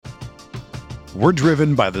We're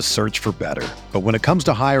driven by the search for better. But when it comes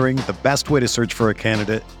to hiring, the best way to search for a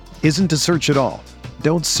candidate isn't to search at all.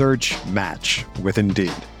 Don't search, match with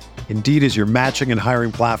Indeed. Indeed is your matching and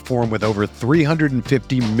hiring platform with over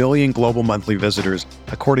 350 million global monthly visitors,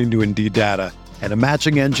 according to Indeed data, and a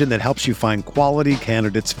matching engine that helps you find quality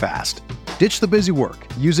candidates fast. Ditch the busy work.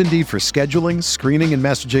 Use Indeed for scheduling, screening, and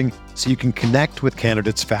messaging so you can connect with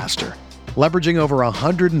candidates faster. Leveraging over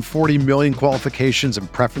 140 million qualifications and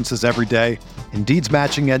preferences every day, Indeed's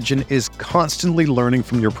matching engine is constantly learning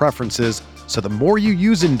from your preferences, so the more you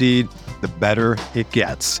use Indeed, the better it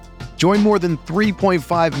gets. Join more than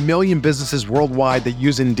 3.5 million businesses worldwide that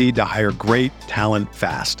use Indeed to hire great talent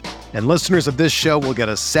fast. And listeners of this show will get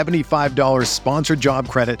a $75 sponsored job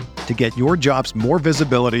credit to get your jobs more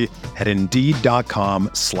visibility at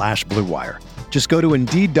Indeed.com/Blue Wire. Just go to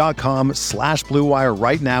Indeed.com/Blue Wire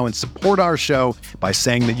right now and support our show by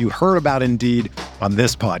saying that you heard about Indeed on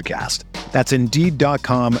this podcast. That's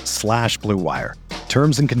Indeed.com/Blue Wire.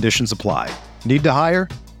 Terms and conditions apply. Need to hire?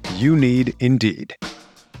 You need Indeed.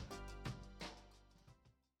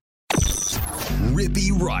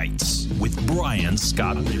 Rippy Writes with Brian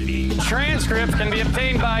Scott Rippey. Transcripts can be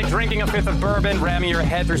obtained by drinking a fifth of bourbon, ramming your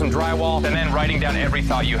head through some drywall, and then writing down every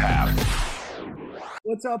thought you have.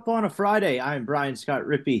 What's up on a Friday? I'm Brian Scott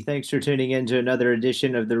Rippey. Thanks for tuning in to another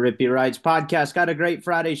edition of the Rippy Writes podcast. Got a great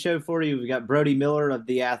Friday show for you. We've got Brody Miller of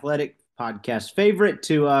The Athletic, podcast favorite,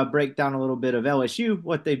 to break down a little bit of LSU,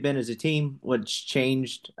 what they've been as a team, what's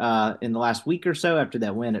changed in the last week or so after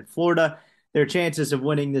that win at Florida, their chances of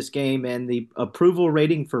winning this game, and the approval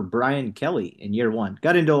rating for Brian Kelly in year one.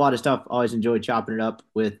 Got into a lot of stuff. Always enjoy chopping it up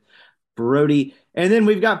with Brody. And then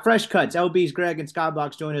we've got fresh cuts. LB's Greg and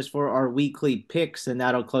Skybox join us for our weekly picks, and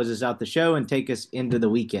that'll close us out the show and take us into the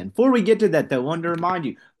weekend. Before we get to that, though, I wanted to remind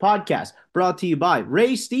you, podcast brought to you by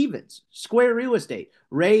Ray Stevens, Square Real Estate.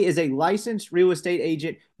 Ray is a licensed real estate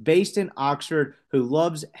agent based in Oxford who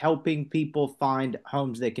loves helping people find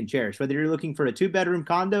homes they can cherish. Whether you're looking for a 2-bedroom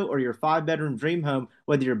condo or your 5-bedroom dream home,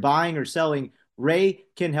 whether you're buying or selling, Ray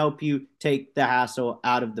can help you take the hassle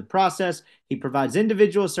out of the process. He provides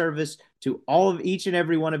individual service to each and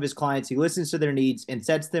every one of his clients. He listens to their needs and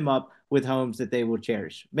sets them up with homes that they will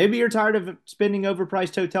cherish. Maybe you're tired of spending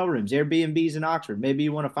overpriced hotel rooms, Airbnbs in Oxford. Maybe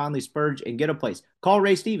you want to finally splurge and get a place. Call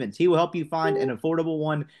Ray Stevens. He will help you find an affordable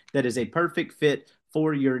one that is a perfect fit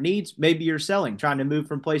for your needs. Maybe you're selling, trying to move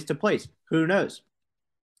from place to place. Who knows?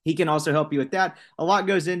 He can also help you with that. A lot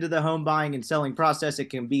goes into the home buying and selling process. It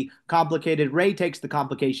can be complicated. Ray takes the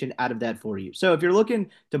complication out of that for you. So if you're looking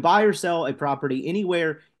to buy or sell a property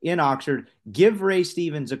anywhere in Oxford, give Ray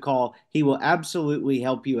Stevens a call. He will absolutely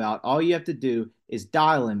help you out. All you have to do is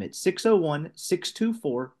dial him at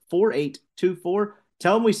 601-624-4824.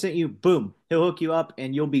 Tell him we sent you. Boom. He'll hook you up,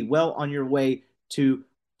 and you'll be well on your way to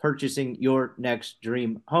purchasing your next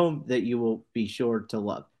dream home that you will be sure to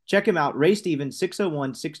love. Check him out, Ray Stevens,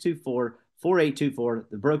 601-624-4824.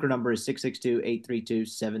 The broker number is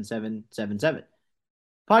 662-832-7777.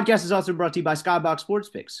 Podcast is also brought to you by Skybox Sports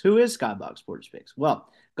Picks. Who is Skybox Sports Picks? Well,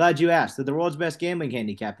 glad you asked. They're the world's best gambling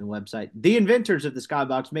handicapping website, the inventors of the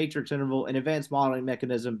Skybox matrix interval and advanced modeling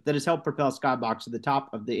mechanism that has helped propel Skybox to the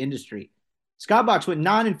top of the industry. Skybox went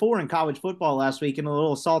 9-4 in college football last week and a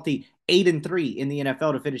little salty 8-3 in the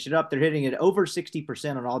NFL to finish it up. They're hitting it over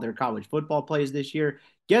 60% on all their college football plays this year.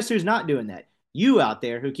 Guess who's not doing that? You out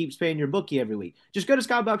there who keeps paying your bookie every week. Just go to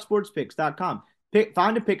skyboxsportspicks.com.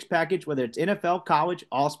 Find a picks package, whether it's NFL, college,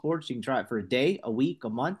 all sports. You can try it for a day, a week,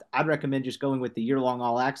 a month. I'd recommend just going with the year-long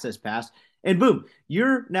all-access pass. And boom,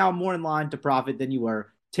 you're now more in line to profit than you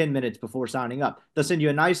were 10 minutes before signing up. They'll send you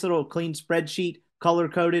a nice little clean spreadsheet,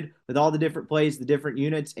 color-coded with all the different plays, the different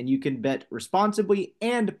units, and you can bet responsibly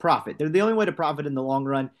and profit. They're the only way to profit in the long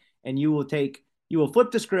run, and you will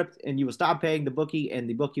flip the script, and you will stop paying the bookie, and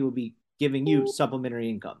the bookie will be giving you supplementary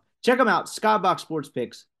income. Check them out,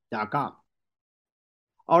 skyboxsportspicks.com.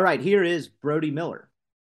 All right, here is Brody Miller.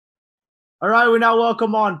 All right, we now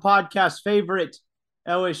welcome on podcast favorite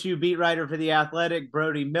LSU beat writer for The Athletic,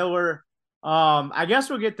 Brody Miller. I guess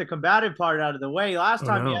we'll get the combative part out of the way. Last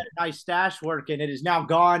time you had a nice stash working. It is now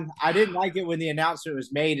gone. I didn't like it when the announcement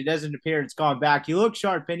was made. It doesn't appear it's gone back. You look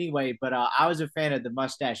sharp anyway, but I was a fan of the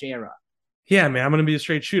mustache era. Yeah, man, I'm going to be a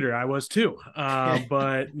straight shooter. I was too.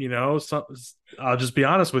 But, I'll just be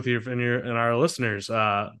honest with you and our listeners.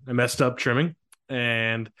 I messed up trimming,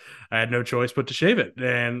 and I had no choice but to shave it.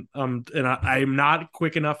 And I'm not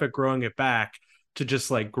quick enough at growing it back to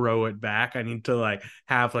just grow it back. I need to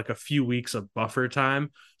have a few weeks of buffer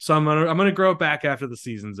time. So I'm gonna grow it back after the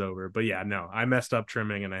season's over. But yeah, no, I messed up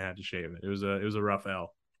trimming and I had to shave it. It was a rough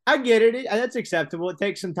L. I get it. That's acceptable. It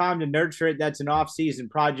takes some time to nurture it. That's an off-season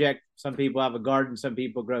project. Some people have a garden. Some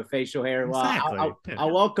people grow facial hair. Well, Exactly. I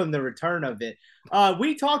welcome the return of it.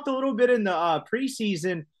 We talked a little bit in the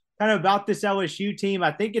preseason kind of about this LSU team.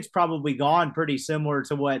 I think it's probably gone pretty similar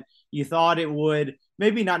to what you thought it would.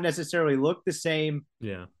 Maybe not necessarily look the same.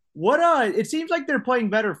 Yeah. It seems like they're playing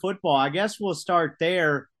better football. I guess we'll start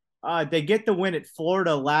there. They get the win at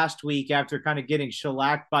Florida last week after kind of getting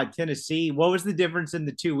shellacked by Tennessee. What was the difference in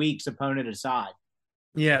the 2 weeks, opponent aside?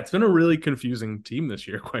 Yeah, it's been a really confusing team this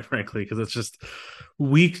year, quite frankly, because it's just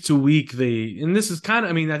week to week. And this is kind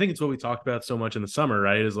of, I mean, I think it's what we talked about so much in the summer,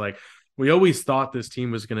 right? Is like, we always thought this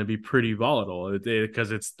team was going to be pretty volatile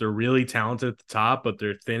because they're really talented at the top, but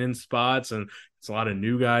they're thin in spots, and it's a lot of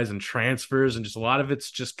new guys and transfers, and just a lot of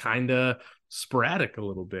it's just kind of sporadic a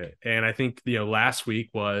little bit. And I think, last week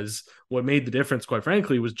was what made the difference, quite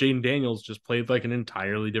frankly, was Jayden Daniels just played like an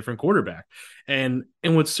entirely different quarterback. And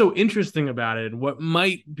what's so interesting about it, and what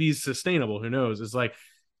might be sustainable, who knows, is like,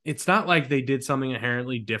 it's not like they did something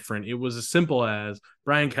inherently different. It was as simple as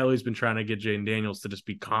Brian Kelly's been trying to get Jayden Daniels to just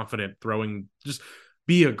be confident throwing, just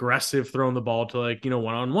be aggressive, throwing the ball to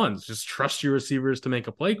one-on-ones. Just trust your receivers to make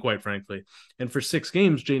a play, quite frankly. And for 6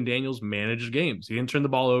 games, Jayden Daniels managed games. He didn't turn the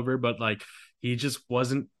ball over, but he just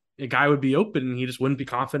wasn't, a guy would be open and he just wouldn't be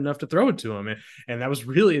confident enough to throw it to him. And that was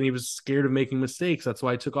really, and he was scared of making mistakes. That's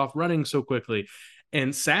why he took off running so quickly.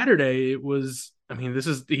 And Saturday, it was,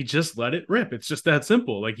 he just let it rip. It's just that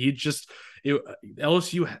simple. LSU's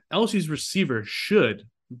receiver should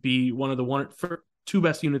be one of the 2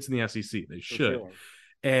 best units in the SEC. They should. Sure.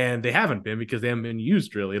 And they haven't been, because they haven't been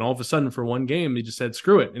used really. And all of a sudden, for one game, they just said,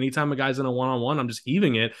 screw it. Anytime a guy's in a one-on-one, I'm just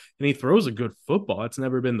heaving it. And he throws a good football. That's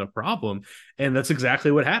never been the problem. And that's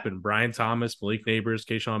exactly what happened. Brian Thomas, Malik Neighbors,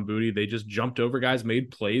 Kayshon Boutte, they just jumped over guys,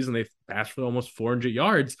 made plays, and they passed for almost 400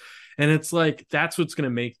 yards. And it's like, that's what's going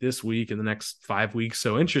to make this week and the next 5 weeks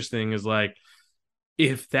so interesting, is like,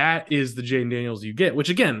 if that is the Jayden Daniels you get, which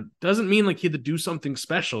again, doesn't mean like he had to do something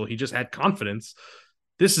special. He just had confidence.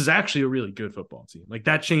 This is actually a really good football team. Like,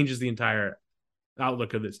 that changes the entire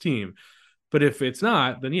outlook of this team. But if it's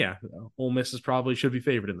not, then yeah, Ole Miss should be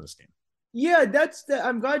favored in this game. Yeah,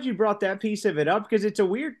 I'm glad you brought that piece of it up, because it's a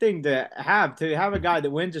weird thing to have a guy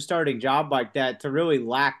that wins a starting job like that to really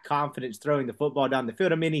lack confidence throwing the football down the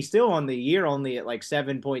field. I mean, he's still on the year only at like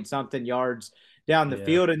 7 point something yards down the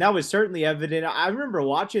field. And that was certainly evident. I remember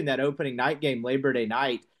watching that opening night game, Labor Day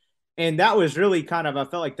night, and that was really kind of, I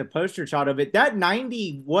felt like the poster child of it. That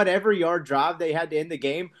 90 whatever yard drive they had to end the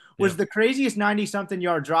game was the craziest 90 something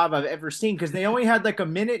yard drive I've ever seen, because they only had like a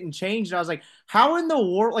minute and change. And I was like, how in the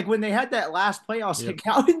world, like when they had that last play, I was like,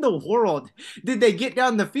 how in the world did they get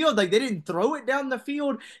down the field? Like, they didn't throw it down the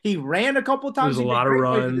field. He ran a couple times. There's a lot of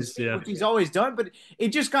runs, which he's always done. But it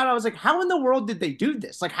just I was like, how in the world did they do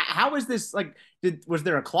this? Like, how is this, like, was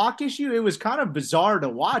there a clock issue? It was kind of bizarre to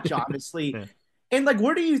watch, honestly. And like,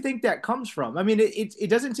 where do you think that comes from? I mean, it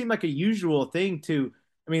doesn't seem like a usual thing to.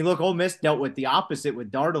 I mean, look, Ole Miss dealt with the opposite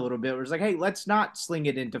with Dart a little bit. Where it's like, hey, let's not sling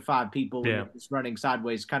it into 5 people when it's running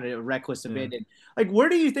sideways, kind of a reckless abandon. Like, where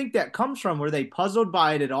do you think that comes from? Were they puzzled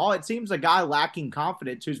by it at all? It seems a guy lacking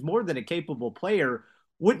confidence, who's more than a capable player,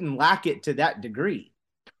 wouldn't lack it to that degree.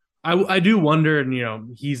 I do wonder,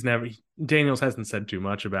 and Daniels hasn't said too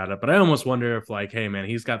much about it, but I almost wonder if, like, hey man,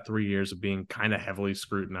 he's got 3 years of being kind of heavily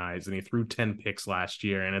scrutinized, and he threw 10 picks last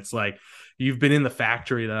year, and it's like, you've been in the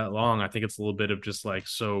factory that long. I think it's a little bit of just like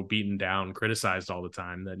so beaten down, criticized all the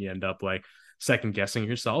time, that you end up like second guessing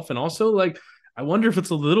yourself. And also, like, I wonder if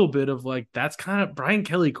it's a little bit of like, that's kind of Brian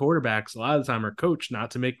Kelly quarterbacks a lot of the time are coached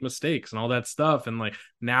not to make mistakes and all that stuff. And like,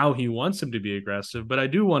 now he wants him to be aggressive, but I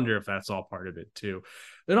do wonder if that's all part of it too.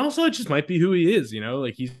 And also, it just might be who he is,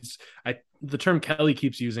 like the term Kelly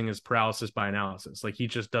keeps using is paralysis by analysis. Like,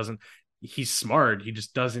 he's smart. He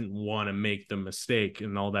just doesn't want to make the mistake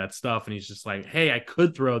and all that stuff. And he's just like, hey, I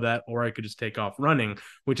could throw that, or I could just take off running,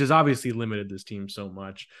 which has obviously limited this team so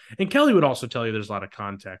much. And Kelly would also tell you there's a lot of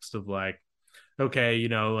context of like, okay,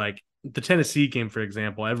 like the Tennessee game, for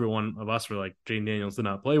example, every one of us were like, Jayden Daniels did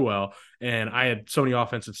not play well. And I had so many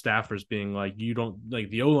offensive staffers being like, you don't, like,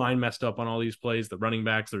 the O-line messed up on all these plays, the running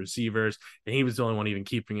backs, the receivers, and he was the only one even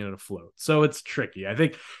keeping it afloat. So it's tricky. I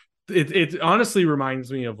think it honestly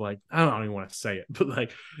reminds me of, like, I don't even want to say it, but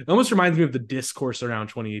like, it almost reminds me of the discourse around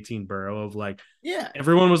 2018 Burrow of like,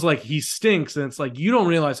 everyone was like, he stinks. And it's like, you don't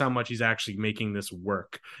realize how much he's actually making this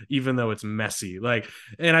work, even though it's messy. Like,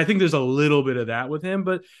 and I think there's a little bit of that with him,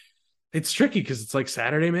 but it's tricky because it's like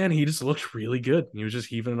Saturday, man, he just looked really good. He was just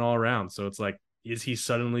heaving it all around. So it's like, is he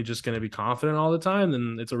suddenly just going to be confident all the time?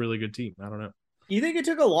 Then it's a really good team. I don't know. You think it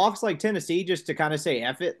took a loss like Tennessee just to kind of say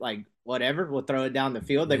F it, like whatever, we'll throw it down the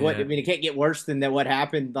field? Like what? I Yeah. mean, it can't get worse than that. What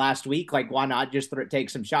happened last week? Like why not just take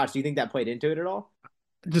some shots? Do you think that played into it at all?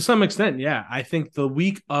 To some extent, yeah. I think the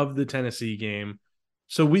week of the Tennessee game,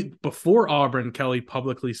 so we before Auburn, Kelly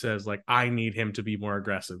publicly says like I need him to be more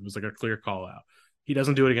aggressive. It was like a clear call out. He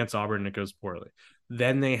doesn't do it against Auburn and it goes poorly.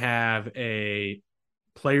 Then they have a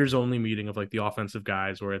players only meeting of like the offensive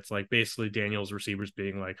guys where it's like basically Daniel's receivers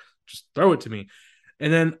being like, just throw it to me.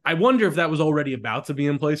 And then I wonder if that was already about to be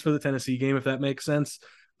in place for the Tennessee game, if that makes sense,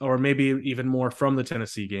 or maybe even more from the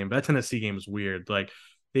Tennessee game. But that Tennessee game is weird. Like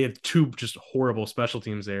they had two just horrible special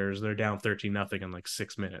teams errors. They're down 13-0 in like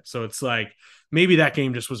 6 minutes. So it's like maybe that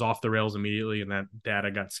game just was off the rails immediately and that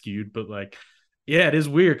data got skewed. But like, yeah, it is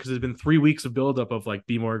weird because there's been 3 weeks of buildup of like,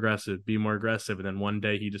 be more aggressive, be more aggressive. And then one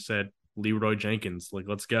day he just said, Leroy Jenkins, like,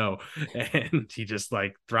 let's go. And he just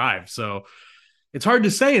like thrives. So it's hard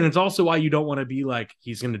to say. And it's also why you don't want to be like,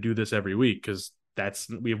 he's going to do this every week because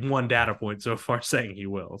we have one data point so far saying he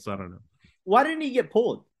will. So I don't know. Why didn't he get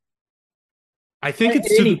pulled? I think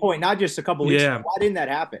At any point, not just a couple weeks ago. Why didn't that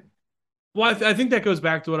happen? Well, I think that goes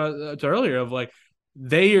back to what I to earlier of like,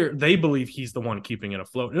 they believe he's the one keeping it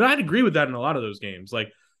afloat. And I'd agree with that in a lot of those games.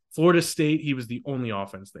 Like, Florida State, he was the only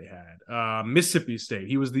offense they had. Mississippi State,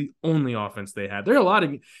 he was the only offense they had. There are a lot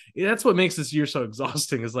of that's what makes this year so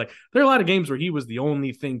exhausting is like there are a lot of games where he was the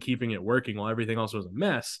only thing keeping it working while everything else was a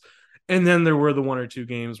mess. And then there were the 1 or 2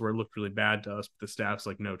 games where it looked really bad to us, but the staff's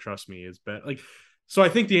like, no, trust me, it's bad. Like, so I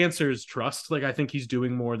think the answer is trust. Like, I think he's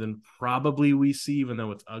doing more than probably we see, even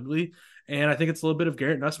though it's ugly. And I think it's a little bit of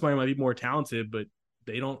Garrett Nussmeier might be more talented, but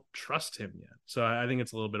they don't trust him yet. So I think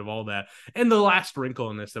it's a little bit of all that. And the last wrinkle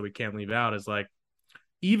in this that we can't leave out is like,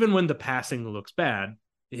 even when the passing looks bad,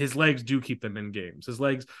 his legs do keep them in games. His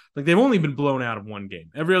legs, like they've only been blown out of one game.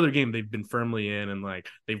 Every other game they've been firmly in and like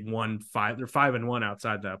they've won 5. They're 5-1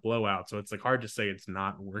 outside that blowout. So it's like hard to say it's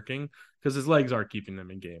not working because his legs are keeping them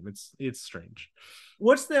in game. It's strange.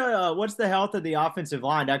 What's the health of the offensive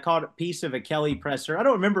line? I caught a piece of a Kelly presser. I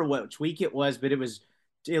don't remember which week it was, but it was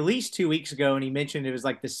at least 2 weeks ago, and he mentioned it was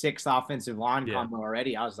like the 6th offensive line combo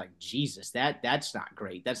already. I was like, Jesus, that's not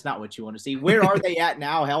great. That's not what you want to see. Where are they at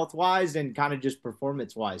now, health wise, and kind of just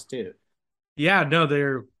performance wise too? Yeah, no,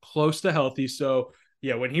 they're close to healthy. So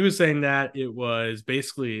yeah, when he was saying that, it was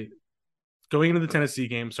basically going into the Tennessee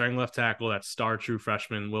game, starting left tackle, that star true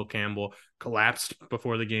freshman Will Campbell collapsed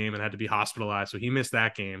before the game and had to be hospitalized, so he missed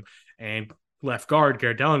that game. And left guard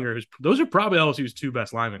Garrett Dellinger, those are probably LSU's 2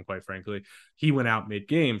 best linemen, quite frankly. He went out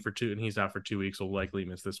mid-game for 2, and he's out for 2 weeks. Will likely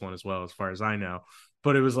miss this one as well, as far as I know.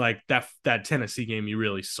 But it was like that Tennessee game you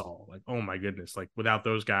really saw, like, oh my goodness, like without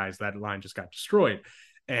those guys, that line just got destroyed.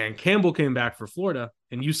 And Campbell came back for Florida,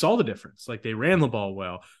 and you saw the difference. Like they ran the ball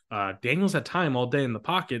well. Daniels had time all day in the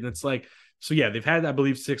pocket, and it's like, so yeah, they've had, I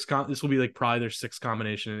believe, 6. This will be like probably their 6th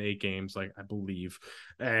combination in 8 games, like I believe,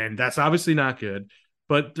 and that's obviously not good.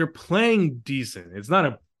 But they're playing decent. It's not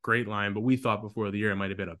a great line, but we thought before the year it might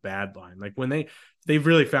have been a bad line. Like when they've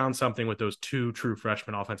really found something with those 2 true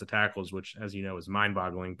freshman offensive tackles, which, as you know, is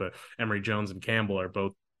mind-boggling. But Emory Jones and Campbell are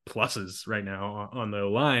both pluses right now on the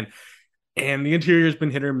line, and the interior has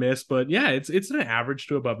been hit or miss. But yeah, it's an average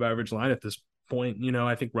to above average line at this point. You know,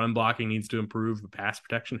 I think run blocking needs to improve. The pass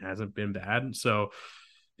protection hasn't been bad, so.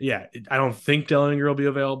 Yeah, I don't think Dellinger will be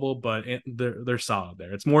available, but they're solid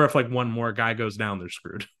there. It's more if like one more guy goes down, they're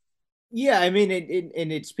screwed. Yeah, I mean,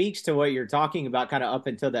 it speaks to what you're talking about kind of up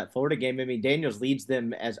until that Florida game. I mean, Daniels leads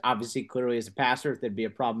them as obviously clearly as a passer. If there'd be a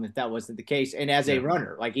problem if that wasn't the case. And as a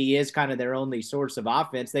runner, like he is kind of their only source of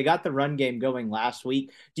offense. They got the run game going last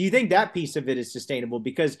week. Do you think that piece of it is sustainable?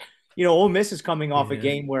 Because, you know, Ole Miss is coming off a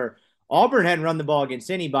game where Auburn hadn't run the ball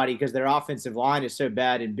against anybody because their offensive line is so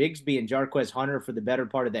bad. And Bigsby and Jarquez Hunter for the better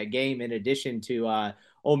part of that game, in addition to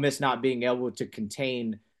Ole Miss not being able to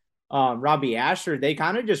contain Robbie Asher, they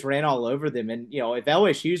kind of just ran all over them. And, you know, if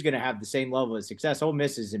LSU is going to have the same level of success, Ole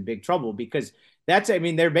Miss is in big trouble because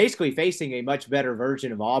they're basically facing a much better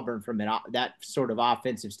version of Auburn from that sort of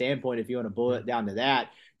offensive standpoint, if you want to boil it down to that.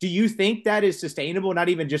 Do you think that is sustainable? Not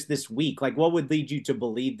even just this week. Like, what would lead you to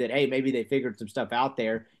believe that, hey, maybe they figured some stuff out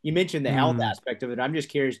there? You mentioned the health aspect of it. I'm just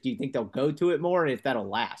curious, do you think they'll go to it more and if that'll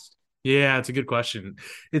last? Yeah, it's a good question.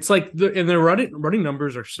 It's like their running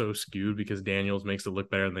numbers are so skewed because Daniels makes it look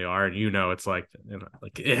better than they are, and it's like,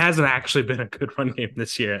 like it hasn't actually been a good run game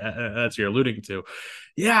this year. As you're alluding to,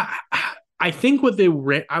 yeah. I think what they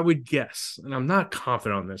ran, I would guess, and I'm not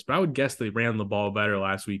confident on this, but I would guess they ran the ball better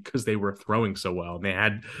last week because they were throwing so well and they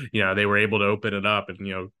had, they were able to open it up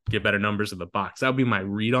and get better numbers in the box. That would be my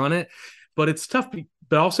read on it. But it's tough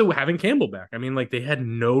but also having Campbell back. I mean, like they had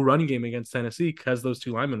no running game against Tennessee because those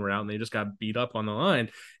two linemen were out and they just got beat up on the line.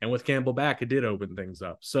 And with Campbell back, it did open things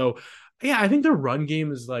up. So yeah, I think their run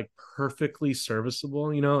game is like perfectly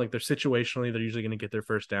serviceable. You know, like they're situationally, they're usually going to get their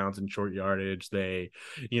first downs in short yardage. They're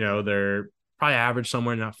probably average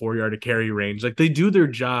somewhere in that 4 yard to carry range. Like they do their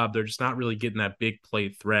job. They're just not really getting that big play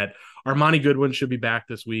threat. Armani Goodwin should be back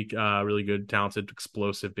this week. Really good, talented,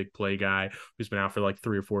 explosive, big play guy who's been out for like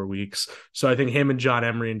 3 or 4 weeks. So I think him and John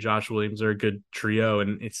Emery and Josh Williams are a good trio.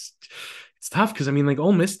 And it's tough because I mean, like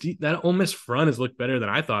that Ole Miss front has looked better than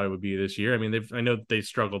I thought it would be this year. I mean, I know they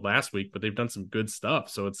struggled last week, but they've done some good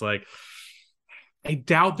stuff. So it's like I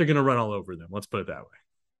doubt they're going to run all over them. Let's put it that way.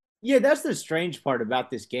 Yeah, that's the strange part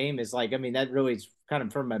about this game is like, I mean, that really is kind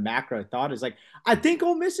of from my macro thought is like, I think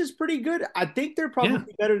Ole Miss is pretty good. I think they're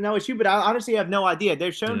probably better than LSU, but I honestly have no idea.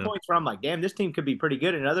 They've shown points where I'm like, damn, this team could be pretty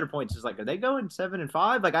good. And other points is like, are they going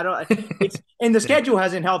 7-5? Like, I don't, and the schedule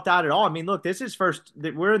hasn't helped out at all. I mean, look, this is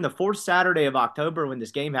we're in the 4th Saturday of October when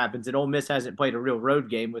this game happens, and Ole Miss hasn't played a real road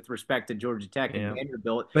game with respect to Georgia Tech and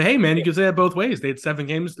Vanderbilt. But hey, man, you can say it both ways. They had 7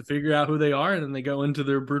 games to figure out who they are, and then they go into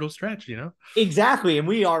their brutal stretch, you know? Exactly. And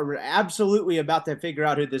we are absolutely about to figure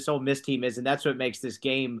out who this Ole Miss team is, and that's what makes this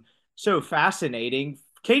game so fascinating.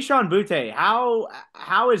 Kayshon Boutte,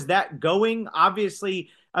 how is that going?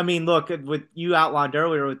 Obviously, I mean, look, what you outlined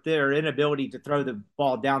earlier with their inability to throw the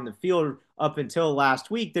ball down the field up until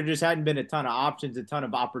last week, there just hadn't been a ton of options, a ton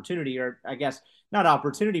of opportunity, or I guess not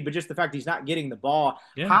opportunity, but just the fact he's not getting the ball.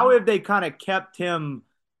 Yeah. How have they kind of kept him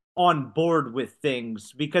on board with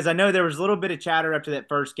things? Because I know there was a little bit of chatter after that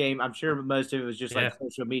first game. I'm sure most of it was just like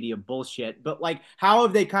social media bullshit, but like, how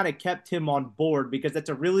have they kind of kept him on board? Because that's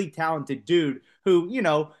a really talented dude who, you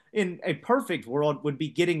know, in a perfect world would be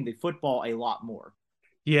getting the football a lot more.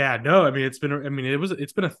 Yeah, no, I mean, it's been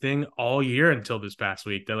a thing all year until this past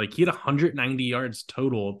week that like he had 190 yards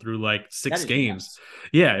total through like 6 games.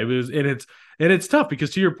 Nice. Yeah, it was, and it's tough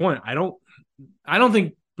because to your point, I don't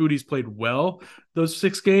think Boutte's played well those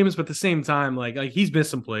 6 games, but at the same time, like he's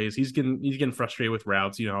missed some plays. He's getting frustrated with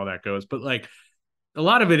routes, you know how that goes. But like a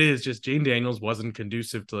lot of it is just Jane Daniels wasn't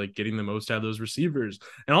conducive to like getting the most out of those receivers.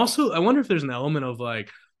 And also I wonder if there's an element of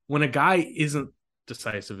like when a guy isn't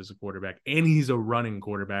decisive as a quarterback and he's a running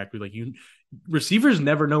quarterback, receivers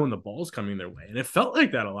never know when the ball's coming their way. And it felt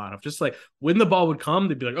like that a lot of just like when the ball would come,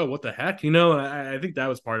 they'd be like, oh, what the heck? You know, I think that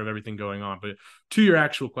was part of everything going on. But to your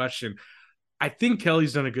actual question, I think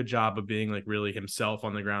Kelly's done a good job of being like really himself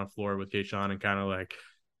on the ground floor with Kayshon and kind of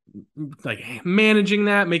like managing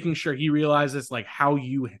that, making sure he realizes like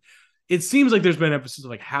it seems like there's been emphasis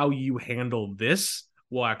of like how you handle this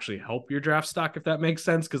will actually help your draft stock, if that makes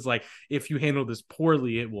sense. Cause like, if you handle this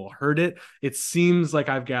poorly, it will hurt it. It seems like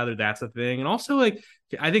I've gathered that's a thing. And also like,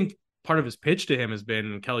 I think part of his pitch to him has been,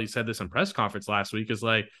 and Kelly said this in press conference last week, is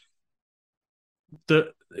like,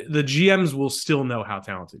 the GMs will still know how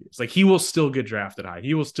talented he is. Like he will still get drafted high.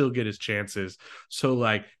 He will still get his chances. So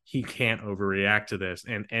like he can't overreact to this.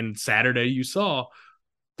 And Saturday you saw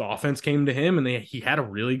the offense came to him and he had a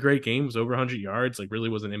really great game, was over 100 yards, like really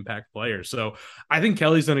was an impact player. So I think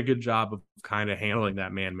Kelly's done a good job of kind of handling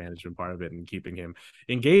that man management part of it and keeping him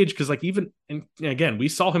engaged. Cause like and again, we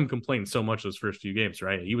saw him complain so much those first few games,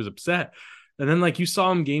 right? He was upset. And then like you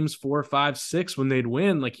saw him games 4, 5, 6 when they'd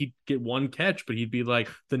win, like he'd get one catch, but he'd be like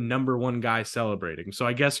the number one guy celebrating. So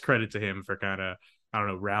I guess credit to him for kind of, I don't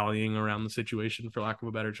know, rallying around the situation for lack of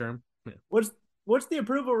a better term. Yeah. What's the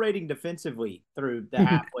approval rating defensively through the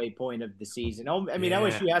halfway point of the season? I mean,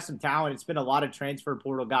 LSU has some talent. It's been a lot of transfer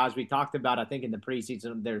portal guys. We talked about, I think in the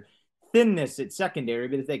preseason, their thinness at secondary,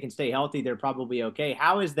 but if they can stay healthy, they're probably okay.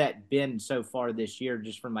 How has that been so far this year,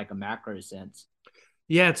 just from like a macro sense?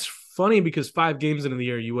 Yeah, it's funny because 5 games into the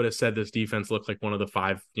year, you would have said this defense looked like one of the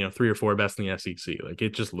 5, 3 or 4 best in the SEC. Like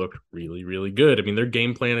it just looked really, really good. I mean, their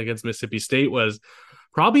game plan against Mississippi State was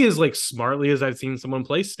probably as like smartly as I've seen someone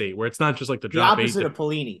play State, where it's not just like the drop opposite 8 of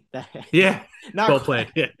Pelini. Yeah, well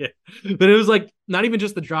played. Yeah. But it was like not even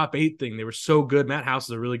just the drop 8 thing. They were so good. Matt House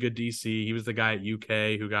is a really good DC. He was the guy at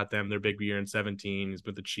UK who got them their big year in 2017. He's been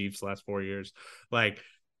with the Chiefs last 4 years. Like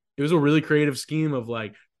it was a really creative scheme of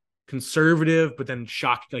like conservative, but then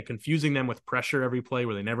like confusing them with pressure every play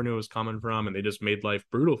where they never knew it was coming from, and they just made life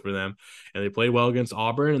brutal for them. And they played well against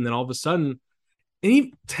Auburn, and then all of a sudden, and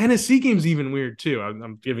even Tennessee game's even weird too.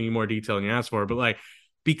 I'm giving you more detail than you asked for, but like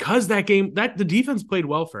because that game, that the defense played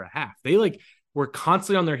well for a half. They like were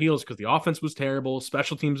constantly on their heels because the offense was terrible.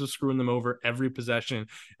 Special teams was screwing them over every possession,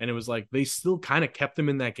 and it was like they still kind of kept them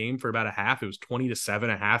in that game for about a half. It was 20-7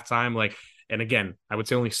 at halftime, like. And again, I would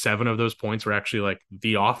say only 7 of those points were actually like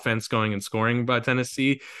the offense going and scoring by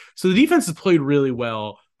Tennessee. So the defense has played really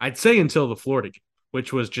well, I'd say, until the Florida game.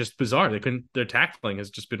 which was just bizarre. Their tackling has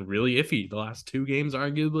just been really iffy the last 2 games,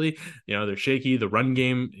 arguably. They're shaky. The run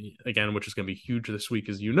game, again, which is going to be huge this week,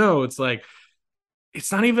 as it's like,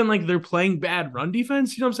 it's not even like they're playing bad run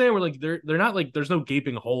defense. You know what I'm saying? We're like, they're not like, there's no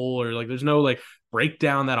gaping hole or like, there's no like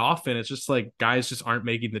breakdown that often. It's just like guys just aren't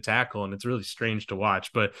making the tackle, and it's really strange to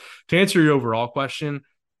watch. But to answer your overall question,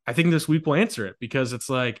 I think this week will answer it, because it's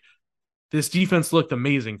like, this defense looked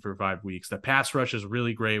amazing for 5 weeks. The pass rush is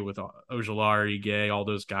really great with Ojulari, Gay, all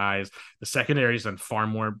those guys. The secondary's done far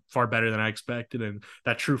better than I expected. And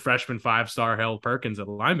that true freshman 5-star Harold Perkins at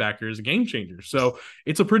linebacker is a game changer. So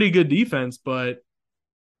it's a pretty good defense, but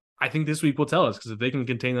I think this week will tell us, because if they can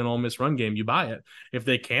contain an Ole Miss run game, you buy it. If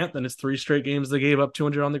they can't, then it's 3 straight games they gave up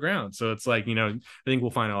 200 on the ground. So it's like, I think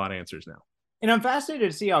we'll find a lot of answers now. And I'm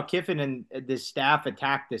fascinated to see how Kiffin and this staff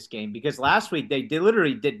attacked this game, because last week they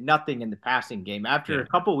literally did nothing in the passing game. After a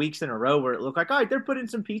couple weeks in a row where it looked like, all right, they're putting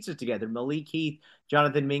some pieces together. Malik Heath,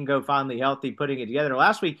 Jonathan Mingo finally healthy, putting it together.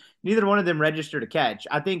 Last week, neither one of them registered a catch.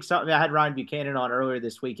 I think I had Ryan Buchanan on earlier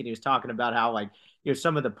this week, and he was talking about how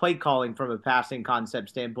some of the play calling from a passing concept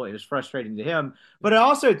standpoint was frustrating to him. But I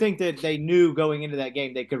also think that they knew going into that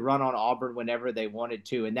game they could run on Auburn whenever they wanted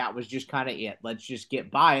to, and that was just kind of it. Let's just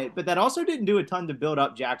get by it. But that also didn't do a ton to build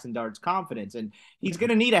up Jackson Dart's confidence, and he's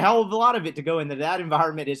going to need a hell of a lot of it to go into that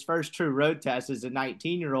environment. His first true road test as a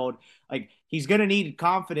 19-year-old. Like, he's going to need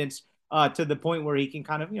confidence to the point where he can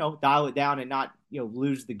kind of, dial it down and not,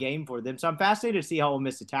 lose the game for them. So I'm fascinated to see how Ole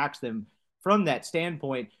Miss attacks them from that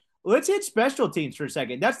standpoint. Let's hit special teams for a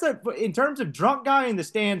second. That's in terms of drunk guy in the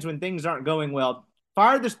stands when things aren't going well.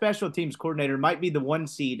 Fire the special teams coordinator might be the 1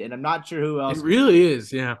 seed, and I'm not sure who else. It really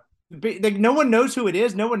is, yeah. No one knows who it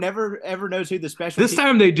is. No one ever knows who the special. This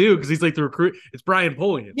time they do, because he's like the recruit. It's Brian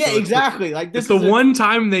Polian. Yeah, so exactly. It's the one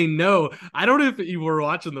time they know. I don't know if you were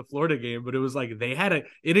watching the Florida game, but it was like it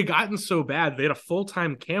had gotten so bad they had a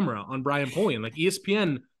full-time camera on Brian Polian. Like,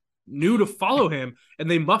 ESPN knew to follow him, and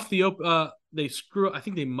they muffed the I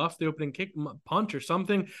think they muffed the opening kick punt or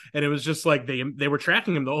something, and it was just like they were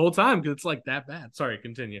tracking him the whole time, because it's like that bad. Sorry,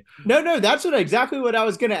 continue. No, that's exactly what I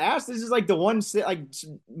was going to ask. This is like the one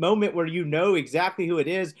moment where exactly who it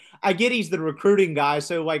is. I get he's the recruiting guy,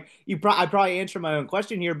 so I probably answer my own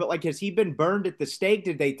question here, but like, has he been burned at the stake?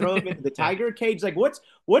 Did they throw him into the tiger cage? Like,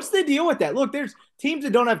 what's the deal with that? Look, there's teams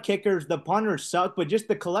that don't have kickers, the punters suck, but just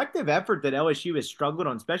the collective effort that LSU has struggled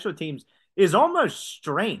on special teams is almost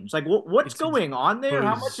strange. Like, what's going on there?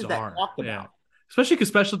 How much is that talked about? Yeah. Especially because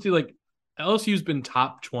specialty, like, LSU's been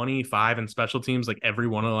top 25 in special teams like every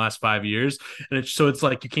one of the last 5 years, and it's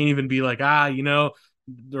like you can't even be like,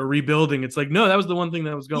 they're rebuilding. It's like, no, that was the one thing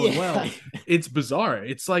that was going well. It's bizarre.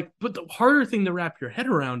 It's like, but the harder thing to wrap your head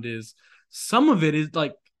around is some of it is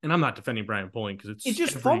like, and I'm not defending Brian Polian, because it's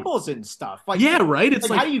just fumbles and stuff. Like, yeah, right. It's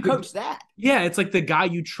like how do you coach that? Yeah, it's like the guy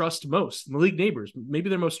you trust most, Malik Neighbors, maybe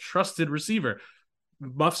their most trusted receiver,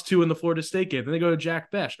 muffs 2 in the Florida State game. Then they go to Jack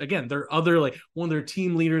Bech. Again, their other, like, one of their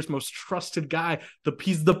team leaders, most trusted guy,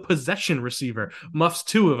 he's the possession receiver, muffs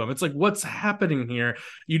 2 of them. It's like, what's happening here?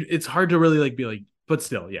 It's hard to really be like, but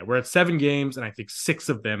still, yeah, we're at 7 games, and I think 6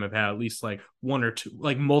 of them have had at least like 1 or 2,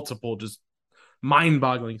 like multiple just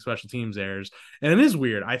mind-boggling special teams errors. And it is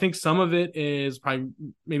weird. I think some of it is probably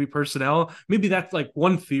maybe personnel. Maybe that's like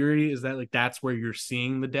one theory, is that like that's where you're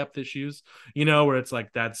seeing the depth issues, where it's like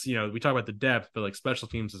that's, we talk about the depth, but like special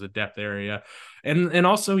teams is a depth area. And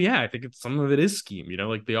also, yeah, I think some of it is scheme,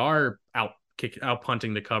 like they are out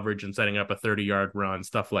punting the coverage and setting up a 30-yard run,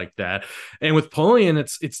 stuff like that. And with Polian,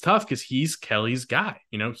 it's tough because he's Kelly's guy.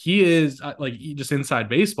 He is just inside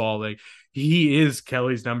baseball, like he is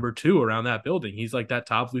Kelly's number 2 around that building. He's like that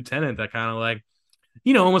top lieutenant that kind of like,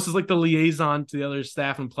 almost is like the liaison to the other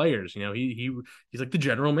staff and players. He's like the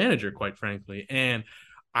general manager, quite frankly. And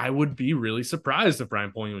I would be really surprised if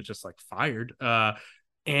Brian Polian was just like fired.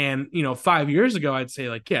 And 5 years ago, I'd say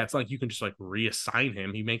like, yeah, it's like you can just like reassign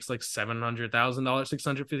him. He makes like $700,000,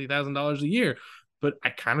 $650,000 a year. But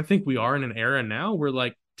I kind of think we are in an era now where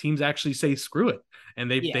like teams actually say screw it, and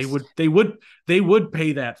they would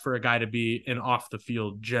pay that for a guy to be an off the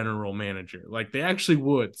field general manager. Like they actually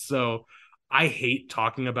would. So I hate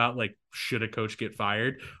talking about like should a coach get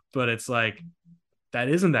fired, but it's like that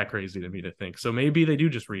isn't that crazy to me to think. So maybe they do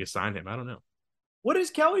just reassign him. I don't know. What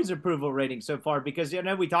is Kelly's approval rating so far? Because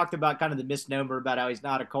we talked about kind of the misnomer about how he's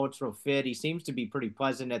not a cultural fit. He seems to be pretty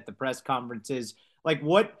pleasant at the press conferences. Like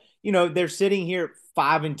what, they're sitting here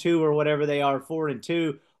 5-2 or whatever they are,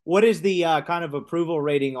 4-2. What is the kind of approval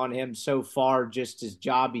rating on him so far? Just his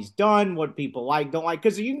job he's done, what people like, don't like?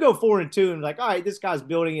 Because you can go 4-2 and like, all right, this guy's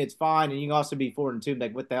building it's fine, and you can also be 4-2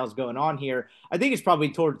 like, what the hell's going on here? I think it's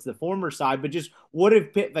probably towards the former side, but just what have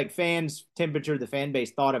like fans' temperature, the fan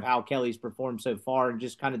base thought of how Kelly's performed so far, and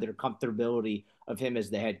just kind of their comfortability of him as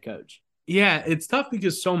the head coach? Yeah, it's tough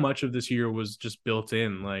because so much of this year was just built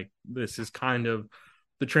in. Like, this is kind of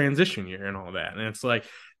the transition year and all that. And it's like,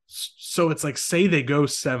 so it's like, say they go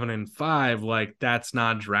 7-5, like that's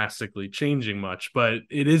not drastically changing much, but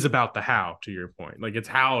it is about the how, to your point. Like, it's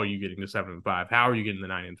how are you getting to 7-5? How are you getting the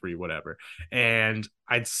 9-3, whatever? And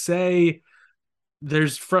I'd say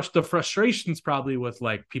there's the frustrations probably with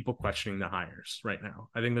like people questioning the hires right now.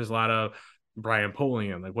 I think there's a lot of Brian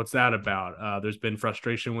Polian, like, what's that about? There's been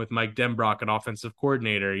frustration with Mike Denbrock, an offensive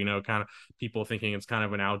coordinator, kind of people thinking it's kind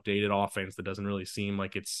of an outdated offense that doesn't really seem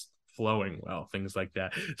like it's flowing well, things like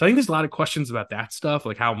that. So I think there's a lot of questions about that stuff,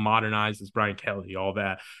 like how modernized is Brian Kelly, all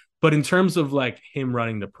that. But in terms of like him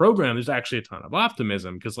running the program, there's actually a ton of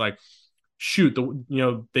optimism because like, shoot,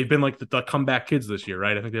 they've been like the comeback kids this year,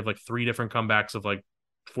 right? I think they have like 3 different comebacks of like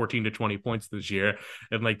 14 to 20 points this year,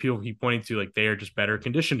 and like people keep pointing to like they are just better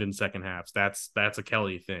conditioned in second halves. That's a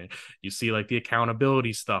Kelly thing. You see like the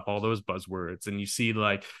accountability stuff, all those buzzwords, and you see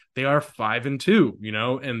like they are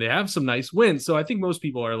 5-2, and they have some nice wins. So I think most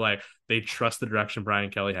people are like, they trust the direction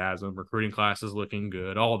Brian Kelly has them. Recruiting class is looking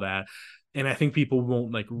good, all that. And I think people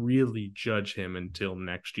won't like really judge him until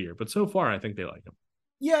next year. But so far, I think they like him.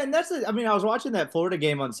 Yeah, and I mean, I was watching that Florida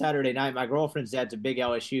game on Saturday night. My girlfriend's dad's a big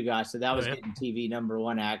LSU guy, so that was getting TV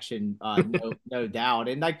 #1 action, no doubt.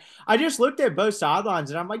 And like, I just looked at both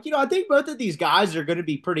sidelines, and I'm like, I think both of these guys are going to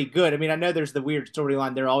be pretty good. I mean, I know there's the weird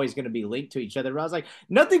storyline; they're always going to be linked to each other. But I was like,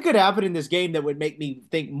 nothing could happen in this game that would make me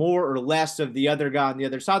think more or less of the other guy on the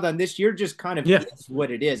other sideline. This year just kind of is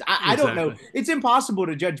what it is. I don't know. It's impossible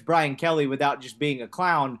to judge Brian Kelly without just being a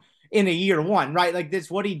clown in a year one, right? Like, this,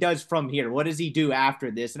 what he does from here. What does he do after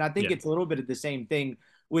this? And I think it's a little bit of the same thing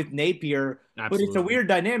with Napier. Absolutely. But it's a weird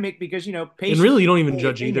dynamic because, patience. And really, you don't even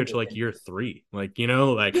judge either to like year 3, like,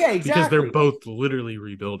 exactly. Because they're both literally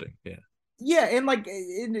rebuilding. Yeah. Yeah, and like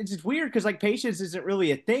it's weird because like patience isn't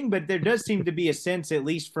really a thing, but there does seem to be a sense, at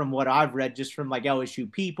least from what I've read, just from like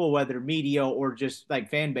LSU people, whether media or just like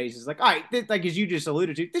fan bases, like, all right, like as you just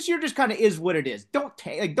alluded to, this year just kind of is what it is. Don't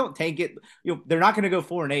tank it. They're not going to go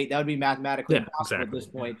 4-8. That would be mathematically impossible at this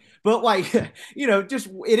point. But like, just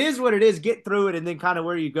it is what it is. Get through it, and then kind of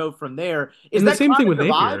where you go from there. Is that the same thing with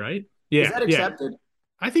Napier, right? Yeah, is that accepted? Yeah.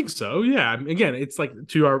 I think so. Yeah. Again, it's like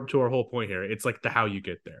to our whole point here. It's like the how you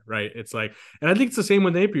get there, right? It's like, and I think it's the same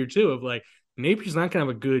with Napier too. Of like, Napier's not gonna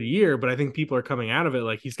have a good year, but I think people are coming out of it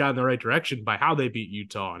like he's got in the right direction by how they beat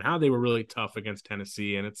Utah and how they were really tough against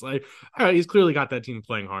Tennessee. And it's like, all right, he's clearly got that team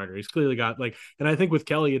playing harder. He's clearly got like, and I think with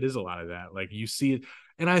Kelly, it is a lot of that. Like, you see it.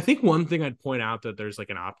 And I think one thing I'd point out that there's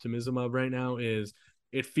like an optimism of right now is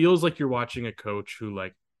it feels like you're watching a coach who,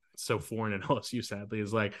 like, so foreign in LSU, sadly,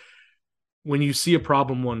 is like, when you see a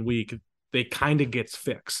problem one week, they kind of gets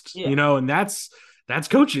fixed, and that's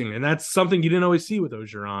coaching. And that's something you didn't always see with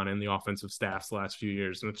Orgeron and the offensive staffs the last few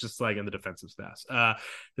years. And it's just like in the defensive staffs.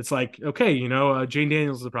 It's like, okay, Jane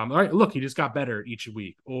Daniels is the problem. All right, look, he just got better each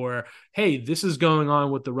week. Or, hey, this is going on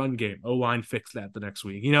with the run game. O-line fixed that the next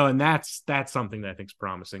week, and that's something that I think is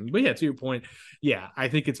promising. But yeah, to your point, yeah, I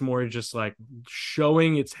think it's more just like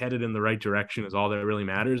showing it's headed in the right direction is all that really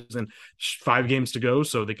matters. And 5 games to go,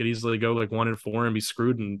 so they could easily go like 1-4 and be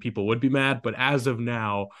screwed and people would be mad. But as of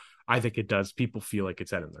now, I think it does. People feel like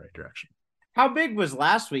it's headed in the right direction. How big was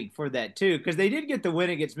last week for that too? Because they did get the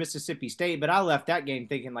win against Mississippi State, but I left that game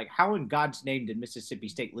thinking like, how in God's name did Mississippi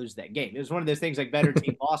State lose that game? It was one of those things like better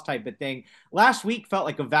team loss type of thing. Last week felt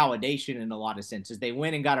like a validation in a lot of senses. They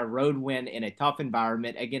went and got a road win in a tough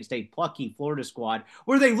environment against a plucky Florida squad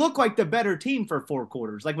where they look like the better team for 4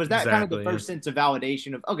 quarters. Like, was that kind of the first sense of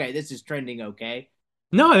validation of, okay, this is trending okay?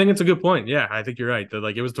 No, I think it's a good point. Yeah, I think you're right. That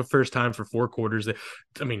like it was the first time for 4 quarters.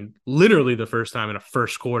 Literally the first time in a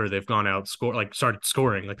first quarter they've gone out started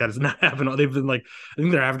scoring. Like, that has not happened. They've been like, I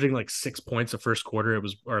think they're averaging like 6 points a first quarter. It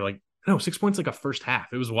was, or like, no, 6 points like a first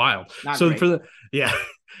half. It was wild. Not so great.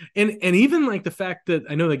 And even like the fact that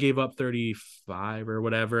I know they gave up 35 or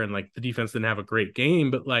whatever, and like the defense didn't have a great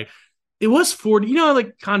game, but like, it was 40,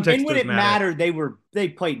 like context. And when it mattered, they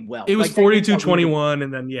played well. It was 42-21.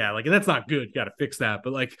 And then, like, that's not good. You got to fix that.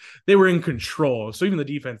 But like, they were in control. So even the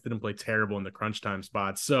defense didn't play terrible in the crunch time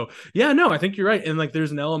spots. So yeah, no, I think you're right. And like,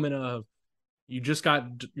 there's an element of, you just got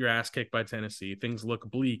your ass kicked by Tennessee. Things look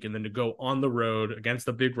bleak. And then to go on the road against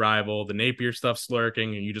a big rival, the Napier stuff's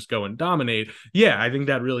lurking, and you just go and dominate. Yeah, I think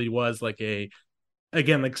that really was like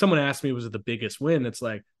again, like someone asked me, was it the biggest win? It's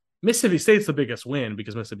like Mississippi State's the biggest win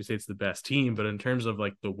because Mississippi State's the best team. But in terms of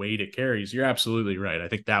like the weight it carries, you're absolutely right. I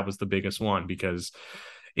think that was the biggest one because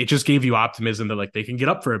it just gave you optimism that like they can get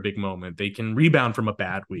up for a big moment. They can rebound from a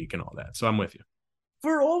bad week and all that. So I'm with you.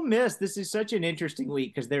 For Ole Miss, this is such an interesting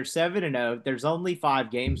week because they're 7-0. There's only 5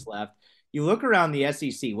 games left. You look around the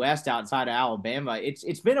SEC West outside of Alabama,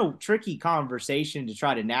 it's been a tricky conversation to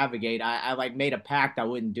try to navigate. I like made a pact I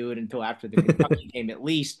wouldn't do it until after the Kentucky game at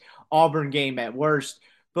least, Auburn game at worst.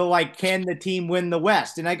 But like, can the team win the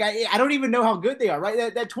West? And like, I don't even know how good they are,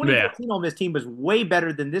 right? That 2014 Ole Miss team was way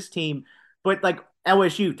better than this team, but like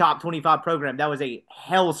LSU top 25 program, that was a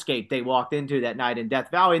hellscape they walked into that night in Death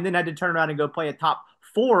Valley, and then had to turn around and go play a top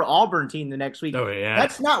 4 Auburn team the next week. Oh, yeah.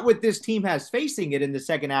 That's not what this team has facing it in the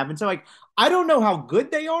second half. And so, like, I don't know how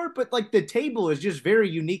good they are, but like the table is just very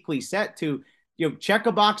uniquely set to, check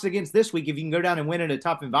a box against this week. If you can go down and win in a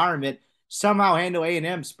tough environment, somehow handle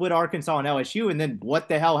A&M, split Arkansas and LSU, and then what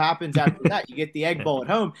the hell happens after that? You get the Egg Bowl at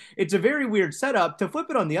home. It's a very weird setup. To flip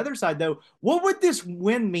it on the other side, though, what would this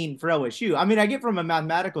win mean for LSU? I mean, I get from a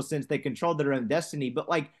mathematical sense they controlled their own destiny, but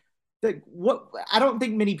like, I don't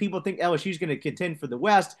think many people think LSU is going to contend for the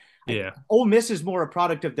West. Yeah. Ole Miss is more a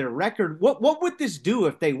product of their record. What would this do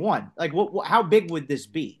if they won? Like, how big would this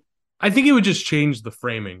be? I think it would just change the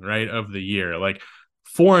framing, right, of the year. Like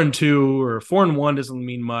 4-2 or 4-1 doesn't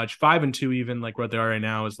mean much. 5-2, even like what they are right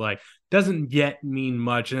now, is like doesn't yet mean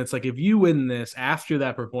much. And it's like if you win this after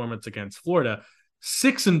that performance against Florida,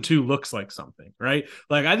 6-2 looks like something, right?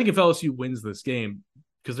 Like I think if LSU wins this game,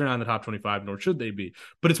 because they're not in the top 25, nor should they be.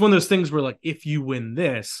 But it's one of those things where, like, if you win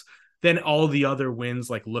this, then all the other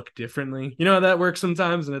wins, like, look differently. You know how that works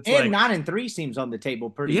sometimes? And it's like 9-3 seems on the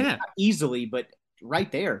table pretty easily, but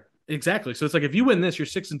right there. Exactly. So it's like if you win this, you're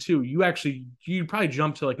 6-2. You probably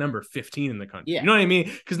jump to like number 15 in the country. Yeah. You know what I mean?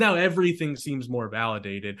 Because now everything seems more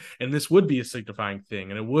validated, and this would be a signifying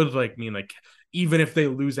thing. And it would like mean like even if they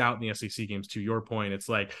lose out in the SEC games, to your point, it's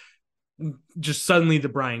like just suddenly the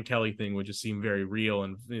Brian Kelly thing would just seem very real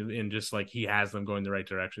and just like he has them going the right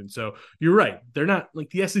direction. So you're right. They're not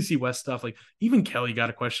like the SEC West stuff. Like even Kelly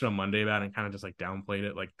got a question on Monday about it and kind of just like downplayed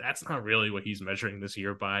it. Like that's not really what he's measuring this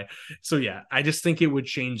year by. So yeah, I just think it would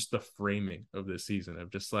change the framing of this season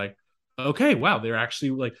of just like, okay, wow, they're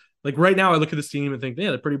actually like right now I look at this team and think, yeah,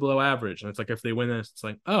 they're pretty below average. And it's like, if they win this, it's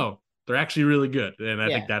like, oh, they're actually really good. And I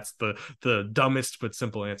think that's the dumbest but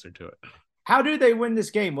simple answer to it. How do they win this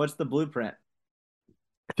game? What's the blueprint?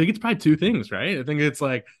 I think it's probably 2 things, right? I think it's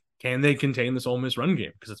like, can they contain this Ole Miss run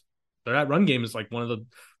game? Because that run game is like one of the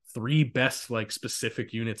 3 best like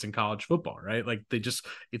specific units in college football, right? Like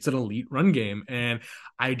it's an elite run game. And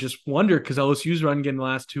I just wonder, because LSU's run game the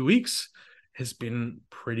last 2 weeks has been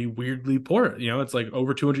pretty weirdly poor. It's like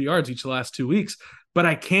over 200 yards each of the last 2 weeks. But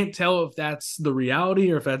I can't tell if that's the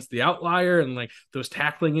reality or if that's the outlier. And like those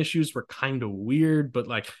tackling issues were kind of weird, but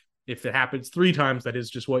like if it happens 3 times, that is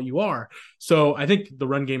just what you are. So I think the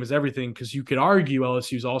run game is everything, because you could argue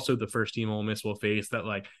LSU is also the first team Ole Miss will face that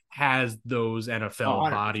like has those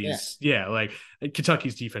NFL bodies. Yeah, like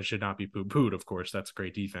Kentucky's defense should not be poo-pooed. Of course, that's a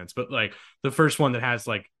great defense, but like the first one that has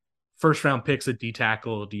like first round picks at D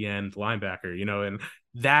tackle, D end, linebacker, and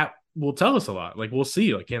that will tell us a lot. Like we'll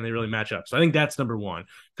see, like can they really match up? So I think that's number one,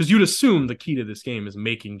 because you'd assume the key to this game is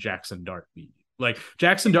making Jackson Dart beat. Like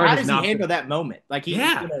Jackson Dart, how does he handle that moment? Like he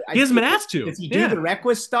hasn't been asked to. Does he do the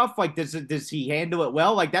reckless stuff? Like does he handle it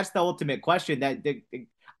well? Like that's the ultimate question. That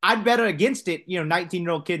I'd bet against it.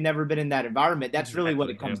 19-year-old kid, never been in that environment. That's really what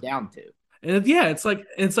it comes down to. And it's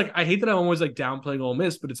like I hate that I'm always like downplaying Ole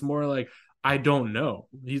Miss, but it's more like I don't know.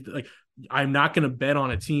 He's like, I'm not going to bet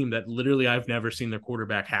on a team that literally I've never seen their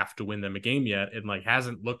quarterback have to win them a game yet, and like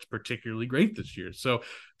hasn't looked particularly great this year. So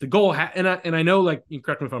the goal, and I know, like, you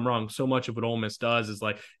correct me if I'm wrong, so much of what Ole Miss does is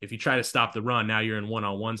like if you try to stop the run, now you're in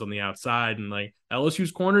one-on-ones on the outside, and like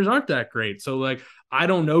LSU's corners aren't that great. So like I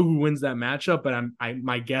don't know who wins that matchup, but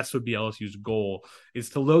my guess would be LSU's goal is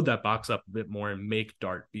to load that box up a bit more and make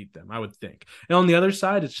Dart beat them, I would think. And on the other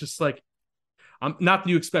side, it's just like, not that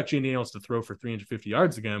you expect Jane Daniels to throw for 350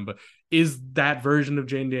 yards again, but is that version of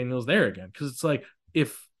Jane Daniels there again? Because it's like,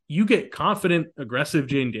 if you get confident, aggressive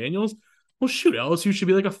Jane Daniels, well, shoot, LSU should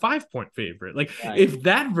be like a 5-point favorite. Like, if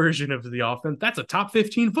that version of the offense, that's a top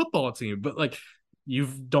 15 football team. But like, you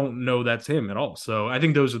don't know that's him at all. So I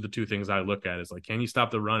think those are the 2 things I look at is like, can you stop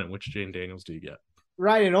the run, and which Jane Daniels do you get?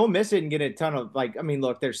 Right, and Ole Miss didn't get a ton of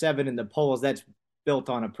look, they're 7 in the polls. That's built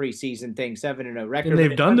on a preseason thing, 7-0 record. And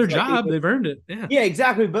they've But done their like job. They've earned it. Yeah. yeah,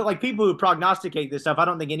 exactly. But like people who prognosticate this stuff, I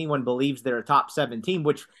don't think anyone believes they're a top 7 team,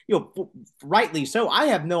 which, rightly so. I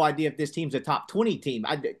have no idea if this team's a top 20 team.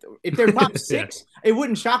 If they're top 6, it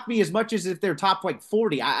wouldn't shock me as much as if they're top like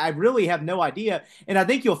 40. I really have no idea. And I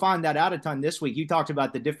think you'll find that out a ton this week. You talked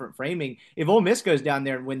about the different framing. If Ole Miss goes down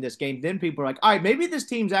there and win this game, then people are like, all right, maybe this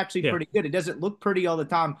team's actually pretty good. It doesn't look pretty all the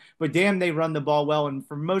time, but damn, they run the ball well and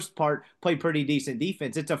for most part play pretty decent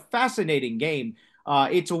defense. It's a fascinating game.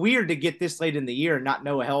 It's weird to get this late in the year and not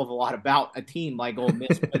know a hell of a lot about a team like Ole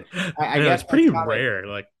Miss. But I guess it's pretty rare.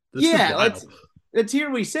 Like, it's here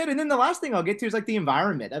we sit. And then the last thing I'll get to is like the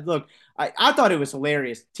environment. Look, I thought it was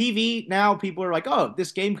hilarious. TV now, people are like, oh,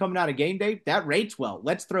 this game coming out of game day, that rates well.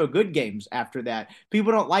 Let's throw good games after that.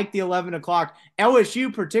 People don't like the 11 o'clock.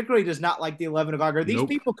 LSU particularly does not like the 11 o'clock. Are these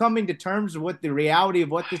people coming to terms with the reality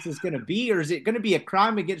of what this is going to be? Or is it going to be a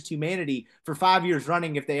crime against humanity for 5 years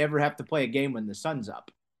running if they ever have to play a game when the sun's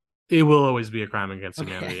up? It will always be a crime against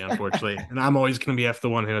humanity, unfortunately. And I'm always going to be the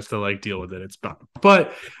one who has to like deal with it. It's bad.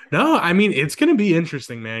 But no, I mean, it's going to be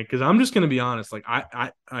interesting, man, because I'm just going to be honest. Like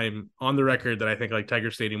I'm on the record that I think like Tiger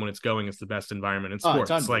Stadium when it's going is the best environment in sports.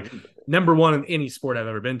 It's like number one in any sport I've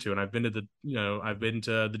ever been to. And I've been to I've been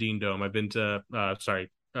to the Dean Dome. I've been to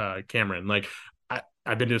Cameron. Like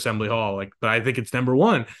I've been to Assembly Hall. Like, but I think it's number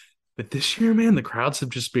one. But this year, man, the crowds have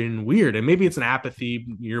just been weird. And maybe it's an apathy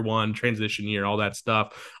year one, transition year, all that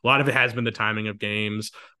stuff. A lot of it has been the timing of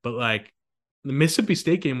games. But like the Mississippi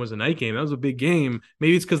State game was a night game. That was a big game.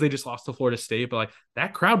 Maybe it's because they just lost to Florida State. But like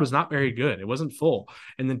that crowd was not very good. It wasn't full.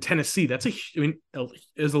 And then Tennessee, it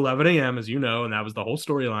was 11 a.m., as you know, and that was the whole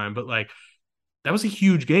storyline. But like that was a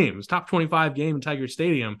huge game. It was top 25 game in Tiger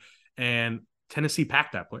Stadium. And Tennessee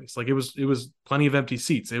packed that place. Like it was plenty of empty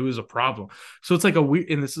seats. It was a problem. So it's like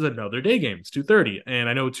and this is another day game. It's 2:30. And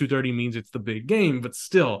I know 2:30 means it's the big game, but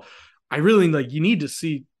still, I really you need to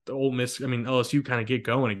see the LSU kind of get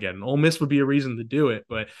going again. Ole Miss would be a reason to do it,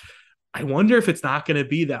 but I wonder if it's not going to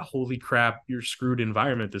be that holy crap, you're screwed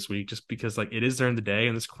environment this week, just because like it is during the day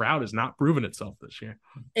and this crowd has not proven itself this year.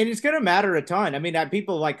 And it's going to matter a ton. I mean,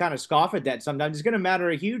 people like kind of scoff at that sometimes. It's going to matter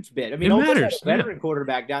a huge bit. I mean, Ole Miss had a veteran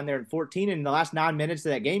quarterback down there in 14, and in the last 9 minutes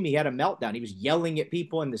of that game, he had a meltdown. He was yelling at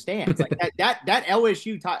people in the stands. Like that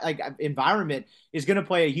LSU environment is going to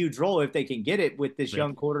play a huge role if they can get it with this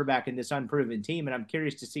young quarterback and this unproven team. And I'm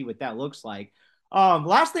curious to see what that looks like.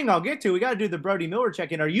 Last thing I'll get to, we got to do the Brody Miller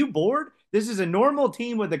check-in. Are you bored? This is a normal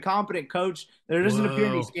team with a competent coach. There doesn't appear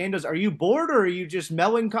any scandals. Are you bored or are you just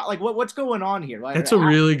melancholy? Like what's going on here? Like, that's a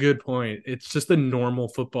really good point. It's just a normal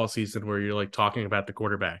football season where you're like talking about the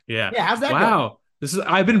quarterback. Yeah. Yeah. How's that going?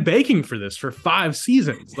 I've been baking for this for 5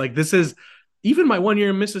 seasons. Like this is even my 1 year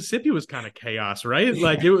in Mississippi was kind of chaos, right?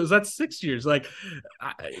 Like that's 6 years. Like,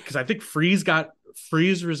 because I think Freeze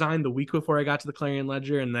resigned the week before I got to the Clarion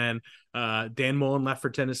Ledger, and then Dan Mullen left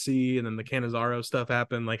for Tennessee, and then the Cannizzaro stuff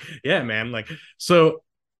happened. Like, yeah, man. Like, so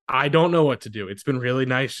I don't know what to do. It's been really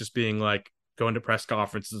nice just being like going to press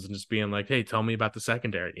conferences and just being like, hey, tell me about the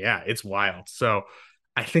secondary. Yeah, it's wild. So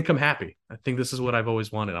I think I'm happy. I think this is what I've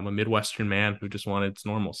always wanted. I'm a Midwestern man who just wanted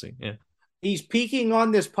normalcy. Yeah. He's peaking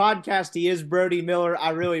on this podcast. He is Brody Miller. I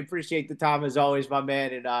really appreciate the time as always, my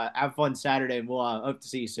man, and have fun Saturday. And we'll hope to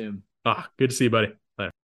see you soon. Good to see you, buddy. Later.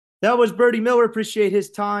 That was Brody Miller. Appreciate his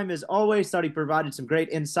time as always. Thought he provided some great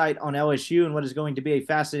insight on LSU and what is going to be a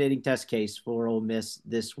fascinating test case for Ole Miss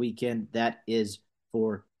this weekend. That is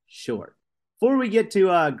for sure. Before we get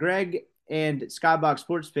to Greg and Skybox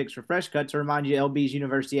Sports Picks for Fresh Cuts, to remind you, LB's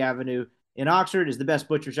University Avenue in Oxford is the best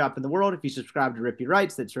butcher shop in the world. If you subscribe to Rippy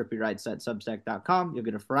Writes, that's rippywrites.substack.com. You'll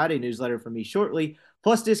get a Friday newsletter from me shortly,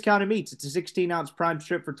 plus discounted meats. It's a 16-ounce prime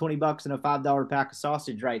strip for $20 and a $5 pack of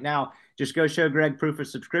sausage right now. Just go show Greg proof of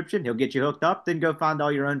subscription. He'll get you hooked up, then go find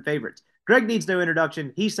all your own favorites. Greg needs no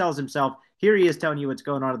introduction. He sells himself. Here he is telling you what's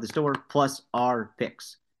going on at the store, plus our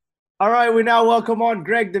picks. All right, we now welcome on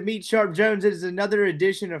Greg the Meat Sharp Jones. It is another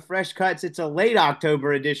edition of Fresh Cuts. It's a late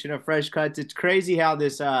October edition of Fresh Cuts. It's crazy how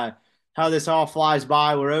this all flies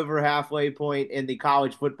by. We're over halfway point in the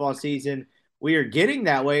college football season. We are getting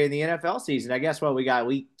that way in the NFL season. I guess we got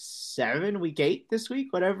week 7, week 8 this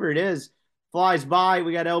week, whatever it is, flies by.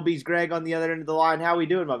 We got LB's Greg on the other end of the line. How we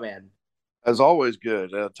doing, my man? As always,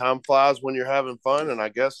 good. Time flies when you're having fun, and I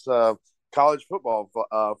guess college football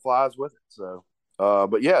flies with it. So,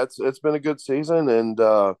 but yeah, it's been a good season, and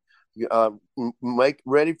make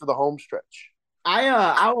ready for the home stretch.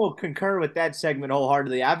 I will concur with that segment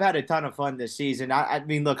wholeheartedly. I've had a ton of fun this season. I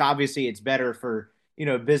mean, look, obviously it's better for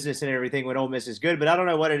business and everything when Ole Miss is good. But I don't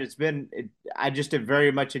know what it's been. I just have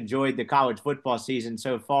very much enjoyed the college football season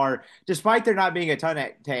so far, despite there not being a ton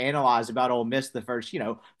to analyze about Ole Miss the first,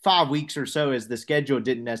 5 weeks or so, as the schedule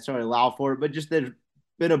didn't necessarily allow for it. But just there's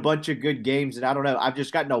been a bunch of good games, and I don't know. I've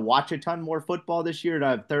just gotten to watch a ton more football this year, and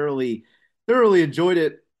I've thoroughly enjoyed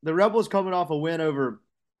it. The Rebels coming off a win over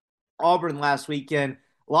Auburn last weekend.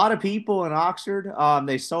 A lot of people in Oxford.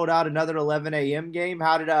 They sold out another 11 a.m. game.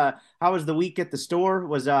 How was the week at the store?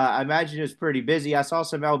 I imagine it was pretty busy. I saw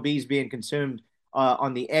some LBs being consumed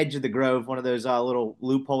on the edge of the Grove, one of those little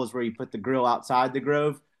loopholes where you put the grill outside the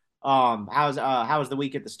Grove. How was the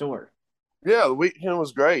week at the store? Yeah, the weekend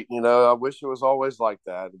was great. I wish it was always like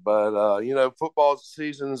that. But, football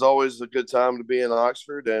season is always a good time to be in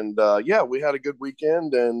Oxford. And, yeah, we had a good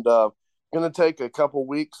weekend and going to take a couple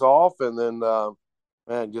weeks off and then,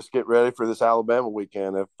 man, just get ready for this Alabama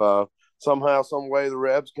weekend. If somehow, some way the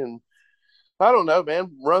Rebs can, I don't know, man,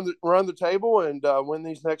 run the table and win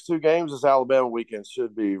these next 2 games, this Alabama weekend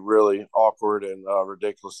should be really awkward and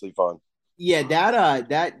ridiculously fun. Yeah,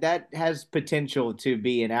 that has potential to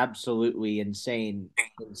be an absolutely insane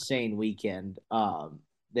weekend.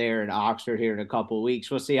 There in Oxford here in a couple of weeks.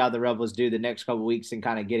 We'll see how the Rebels do the next couple of weeks and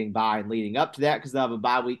kind of getting by and leading up to that, because they'll have a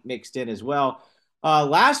bye week mixed in as well.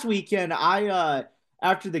 Last weekend,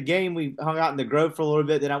 after the game, we hung out in the Grove for a little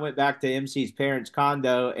bit. Then I went back to MC's parents'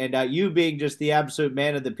 condo, and you being just the absolute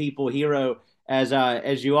man of the people hero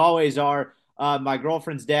as you always are. My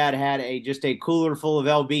girlfriend's dad had just a cooler full of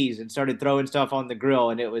LBs and started throwing stuff on the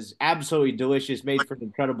grill, and it was absolutely delicious, made for an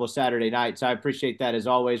incredible Saturday night. So I appreciate that as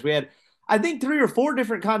always. We had, I think, 3 or 4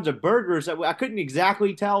 different kinds of burgers. I couldn't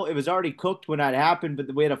exactly tell. It was already cooked when that happened,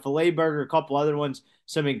 but we had a filet burger, a couple other ones,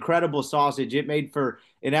 some incredible sausage. It made for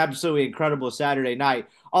an absolutely incredible Saturday night.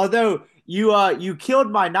 Although you killed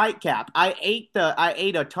my nightcap. I ate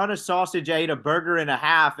a ton of sausage. I ate a burger and a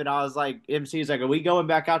half, and I was like, MC's like, "Are we going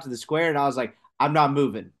back out to the square?" And I was like, "I'm not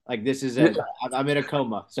moving. Like, this is it. I'm in a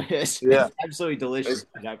coma." So it's absolutely delicious.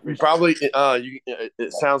 Probably,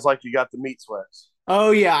 it sounds like you got the meat sweats.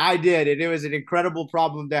 Oh yeah, I did, and it was an incredible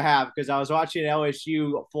problem to have because I was watching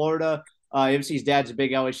LSU, Florida. MC's dad's a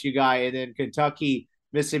big LSU guy, and then Kentucky,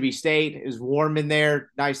 Mississippi State. It was warm in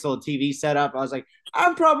there, nice little TV setup. I was like,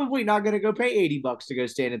 I'm probably not going to go pay $80 to go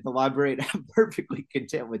stand at the library, and I'm perfectly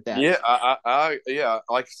content with that. Yeah, yeah,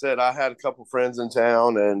 like I said, I had a couple friends in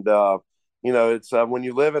town, and it's when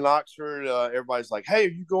you live in Oxford, everybody's like, "Hey, are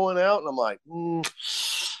you going out?" And I'm like,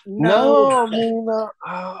 No.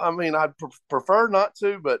 I mean, I'd prefer not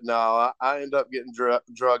to, but no, I end up getting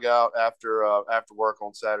drug out after work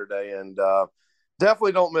on Saturday, and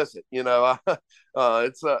definitely don't miss it.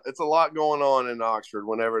 It's a lot going on in Oxford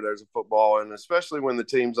whenever there's a football, and especially when the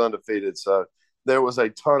team's undefeated. So there was a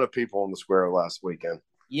ton of people on the square last weekend.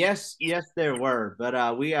 Yes, there were,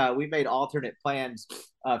 but we made alternate plans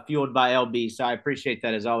fueled by LB, so I appreciate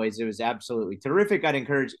that as always. It was absolutely terrific. I'd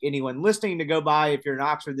encourage anyone listening to go by, if you're in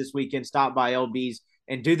Oxford this weekend, stop by LB's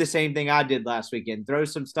and do the same thing I did last weekend. Throw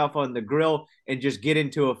some stuff on the grill and just get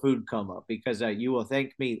into a food coma, because you will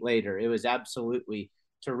thank me later. It was absolutely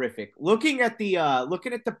terrific. Looking at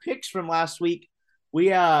the picks from last week,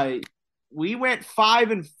 we went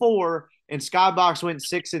 5-4. And Skybox went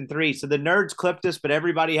 6-3. So the nerds clipped us, but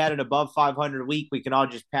everybody had an above 500 week. We can all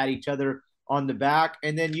just pat each other on the back.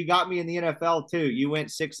 And then you got me in the NFL too. You went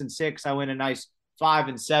 6-6. I went a nice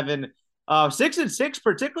 5-7. 6-6,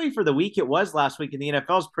 particularly for the week it was last week in the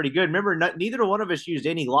NFL, is pretty good. Remember, neither one of us used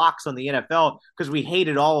any locks on the NFL because we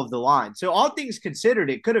hated all of the lines. So all things considered,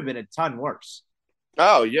 it could have been a ton worse.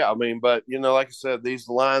 Oh yeah, I mean, but like I said, these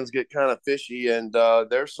lines get kind of fishy, and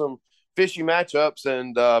there's some fishy matchups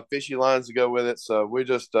and fishy lines to go with it. So we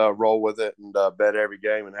just roll with it and bet every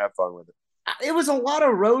game and have fun with it. It was a lot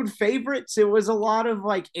of road favorites. It was a lot of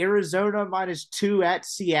like Arizona -2 at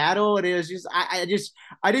Seattle. And it was just, I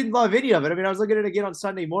didn't love any of it. I mean, I was looking at it again on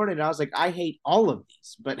Sunday morning and I was like, I hate all of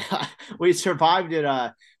these, but we survived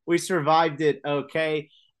it. Okay.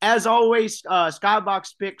 As always,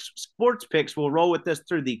 Skybox picks, sports picks will roll with us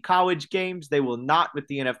through the college games. They will not with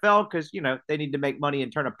the NFL because, they need to make money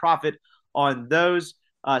and turn a profit on those.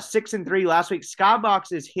 6-3 last week.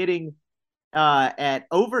 Skybox is hitting at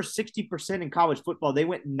over 60% in college football. They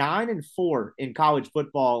went 9-4 in college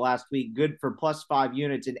football last week, good for +5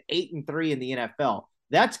 units, and 8-3 in the NFL.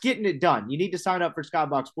 That's getting it done. You need to sign up for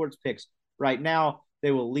Skybox Sports Picks right now. They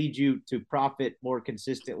will lead you to profit more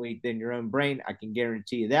consistently than your own brain. I can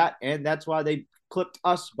guarantee you that. And that's why they clipped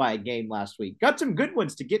us by a game last week. Got some good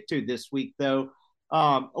ones to get to this week, though.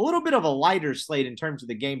 A little bit of a lighter slate in terms of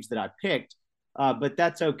the games that I picked, but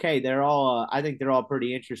that's okay. They're all, I think they're all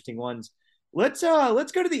pretty interesting ones. Let's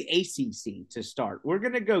go to the ACC to start. We're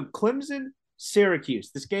gonna go Clemson,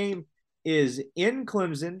 Syracuse. This game is in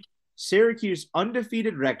Clemson. Syracuse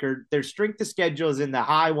undefeated record. Their strength of schedule is in the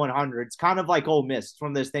high 100s, kind of like Ole Miss. It's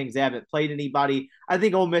one of those things, they haven't played anybody. I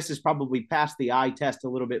think Ole Miss has probably passed the eye test a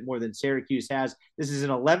little bit more than Syracuse has. This is an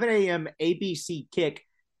 11 a.m. ABC kick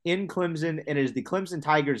in Clemson, and it is the Clemson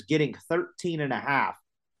Tigers getting 13.5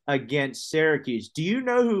 against Syracuse. Do you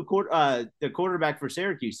know who the quarterback for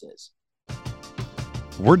Syracuse is?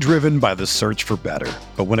 We're driven by the search for better.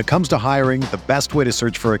 But when it comes to hiring, the best way to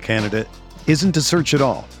search for a candidate isn't to search at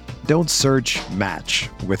all. Don't search, match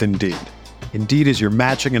with Indeed. Indeed is your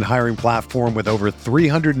matching and hiring platform with over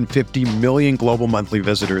 350 million global monthly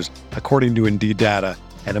visitors, according to Indeed data,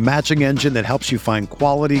 and a matching engine that helps you find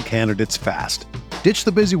quality candidates fast. Ditch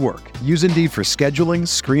the busy work. Use Indeed for scheduling,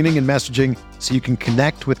 screening, and messaging so you can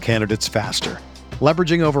connect with candidates faster.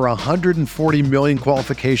 Leveraging over 140 million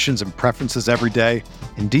qualifications and preferences every day,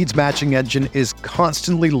 Indeed's matching engine is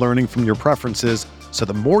constantly learning from your preferences, so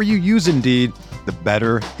the more you use Indeed, the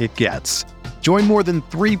better it gets. Join more than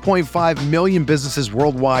 3.5 million businesses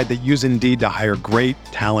worldwide that use Indeed to hire great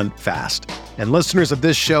talent fast. And listeners of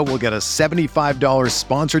this show will get a $75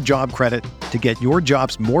 sponsored job credit to get your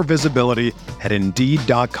jobs more visibility at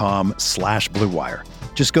Indeed.com/Blue Wire.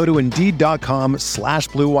 Just go to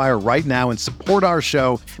Indeed.com/Blue Wire right now and support our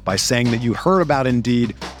show by saying that you heard about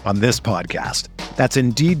Indeed on this podcast. That's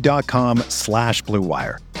Indeed.com/Blue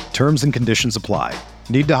Wire. Terms and conditions apply.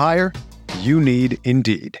 Need to hire? You need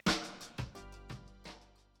Indeed.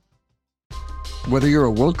 Whether you're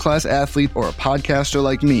a world-class athlete or a podcaster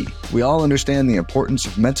like me, we all understand the importance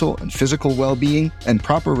of mental and physical well-being and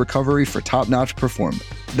proper recovery for top-notch performance.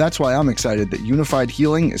 That's why I'm excited that Unified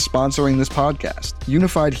Healing is sponsoring this podcast.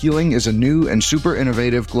 Unified Healing is a new and super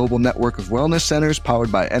innovative global network of wellness centers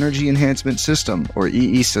powered by Energy Enhancement System, or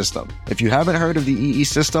EE System. If you haven't heard of the EE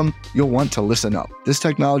System, you'll want to listen up. This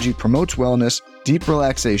technology promotes wellness, deep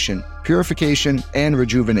relaxation, purification, and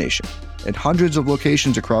rejuvenation. In hundreds of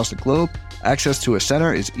locations across the globe, access to a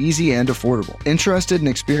center is easy and affordable. Interested in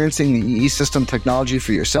experiencing the EE System technology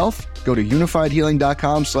for yourself? Go to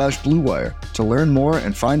unifiedhealing.com/Blue Wire to learn more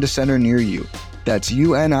and find a center near you. That's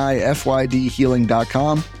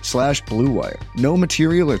UNIFYDhealing.com/Blue Wire. No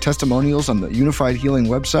material or testimonials on the Unified Healing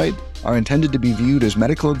website are intended to be viewed as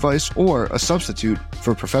medical advice or a substitute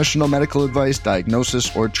for professional medical advice,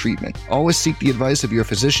 diagnosis, or treatment. Always seek the advice of your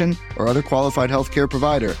physician or other qualified healthcare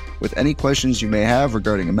provider with any questions you may have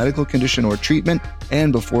regarding a medical condition or treatment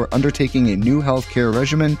and before undertaking a new healthcare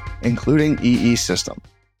regimen, including EE System.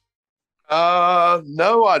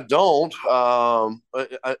 No, I don't.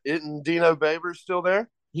 Isn't Dino Babers still there?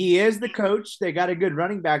 He is the coach. They got a good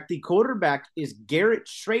running back. The quarterback is Garrett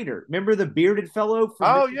Schrader. Remember the bearded fellow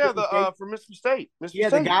from from Mississippi State.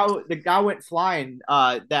 The guy went flying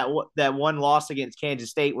that one loss against Kansas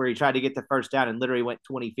State where he tried to get the first down and literally went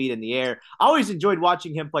 20 feet in the air. I always enjoyed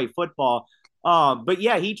watching him play football. But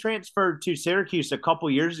yeah, he transferred to Syracuse a couple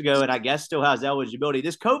years ago and I guess still has eligibility.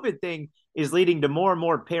 This COVID thing is leading to more and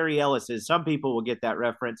more Perry Ellis's. Some people will get that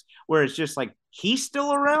reference where it's just like he's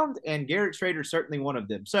still around and Garrett Schrader certainly one of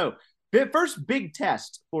them. So the first big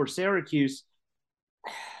test for Syracuse.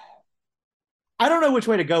 I don't know which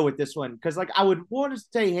way to go with this one because like I would want to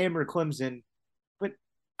say hammer Clemson, but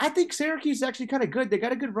I think Syracuse is actually kind of good. They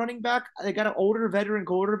got a good running back. They got an older veteran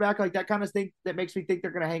quarterback, like that kind of thing that makes me think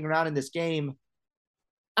they're going to hang around in this game.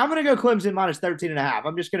 I'm going to go Clemson minus 13.5.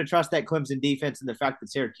 I'm just going to trust that Clemson defense and the fact that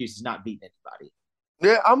Syracuse is not beating anybody.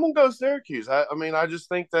 Yeah, I'm going to go Syracuse. I mean, I just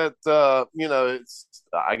think that, it's,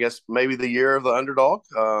 I guess, maybe the year of the underdog.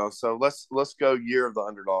 So let's go year of the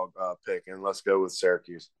underdog pick, and let's go with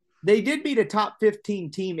Syracuse. They did beat a top 15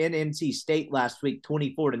 team in NC State last week,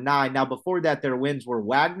 24-9. Now, before that, their wins were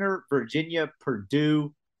Wagner, Virginia,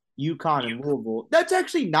 Purdue, UConn, and Louisville. That's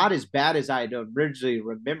actually not as bad as I had originally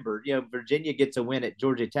remembered. You know, Virginia gets a win at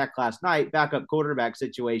Georgia Tech last night, backup quarterback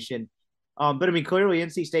situation. But I mean, clearly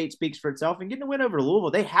NC State speaks for itself and getting a win over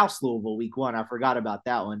Louisville. They housed Louisville week 1. I forgot about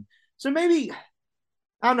that one. So maybe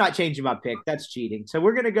I'm not changing my pick. That's cheating. So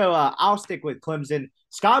we're going to go, I'll stick with Clemson.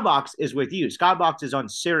 Skybox is with you. Skybox is on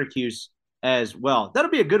Syracuse as well.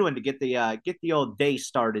 That'll be a good one to get the old day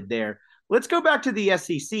started there. Let's go back to the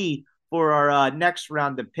SEC for our next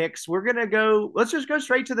round of picks. Let's just go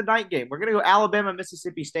straight to the night game. We're going to go Alabama,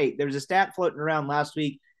 Mississippi State. There was a stat floating around last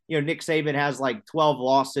week. You know, Nick Saban has like 12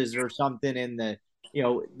 losses or something in the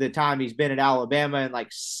time he's been at Alabama, and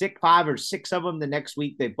like 5 or 6 of them the next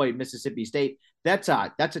week they played Mississippi State. That's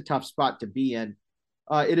a tough spot to be in.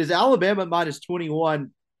 It is Alabama minus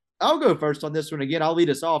 21. I'll go first on this one again. I'll lead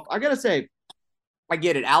us off. I got to say, I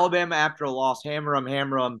get it. Alabama after a loss, hammer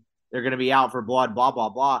them. they're going to be out for blood, blah, blah,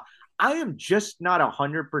 blah. I am just not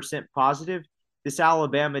 100% positive this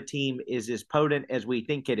Alabama team is as potent as we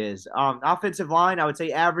think it is. Offensive line, I would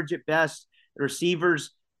say average at best.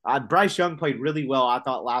 Receivers, Bryce Young played really well, I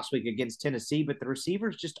thought, last week against Tennessee, but the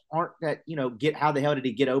receivers just aren't that, get how the hell did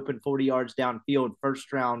he get open 40 yards downfield,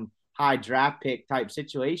 first round, high draft pick type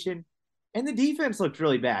situation. And the defense looked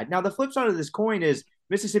really bad. Now, the flip side of this coin is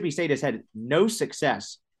Mississippi State has had no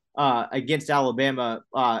success against Alabama,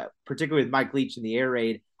 particularly with Mike Leach in the air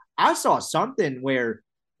raid. I saw something where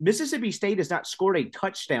Mississippi State has not scored a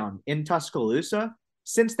touchdown in Tuscaloosa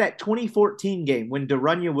since that 2014 game when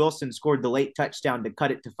Darunya Wilson scored the late touchdown to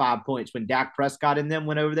cut it to 5 points when Dak Prescott and them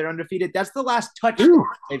went over there undefeated. That's the last touchdown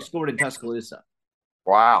they've scored in Tuscaloosa.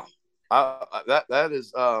 Wow. That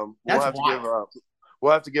is that's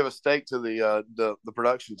we'll have to give a stake to the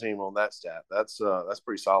production team on that stat. That's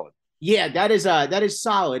pretty solid. Yeah, that is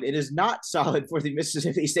solid. It is not solid for the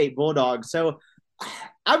Mississippi State Bulldogs. So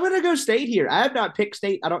I'm going to go State here. I have not picked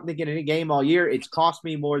State, I don't think, in any game all year. It's cost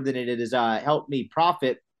me more than it has helped me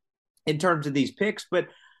profit in terms of these picks. But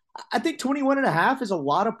I think 21.5 is a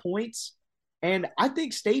lot of points. And I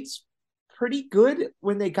think State's pretty good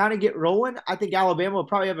when they kind of get rolling. I think Alabama will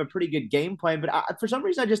probably have a pretty good game plan. But for some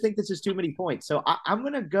reason, I just think this is too many points. So I'm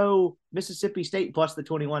going to go Mississippi State plus the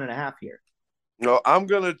 21.5 here. No, I'm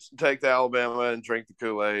going to take the Alabama and drink the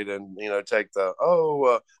Kool-Aid and, take the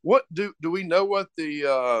what do we know what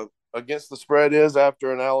the against the spread is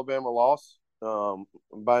after an Alabama loss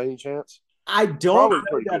by any chance? I don't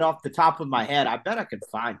know that off the top of my head. I bet I could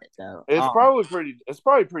find it though. It's probably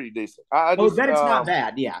pretty decent. I bet it's not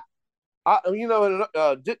bad. Yeah.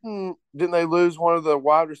 Didn't they lose one of the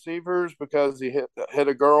wide receivers because he hit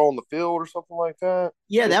a girl on the field or something like that?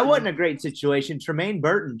 Yeah, that wasn't a great situation. Tremaine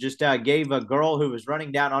Burton just gave a girl who was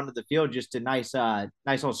running down onto the field just a nice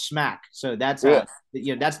little smack. So that's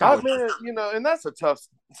that's not. And that's a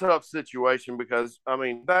tough situation because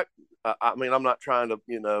I'm not trying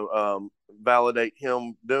to validate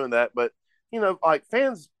him doing that, but like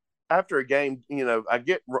fans after a game, I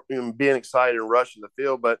get being excited and rushing the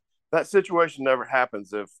field, but that situation never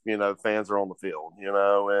happens if, fans are on the field,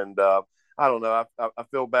 and I don't know. I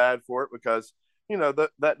feel bad for it because,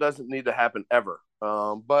 that doesn't need to happen ever.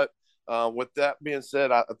 But with that being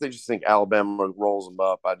said, I just think Alabama rolls them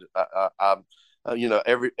up. All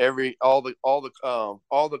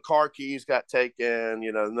the car keys got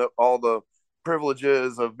taken, all the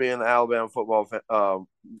privileges of being an Alabama football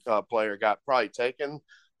player got probably taken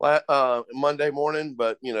Monday morning,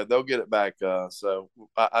 but they'll get it back. So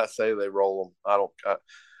I say they roll them.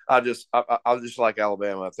 I just like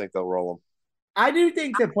Alabama. I think they'll roll them. I do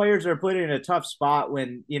think that players are put in a tough spot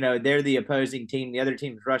when they're the opposing team, the other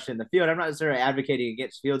team's rushing the field. I'm not necessarily advocating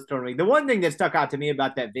against field storming. The one thing that stuck out to me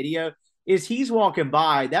about that video is he's walking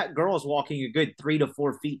by. That girl's walking a good 3 to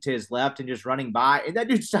 4 feet to his left and just running by, and that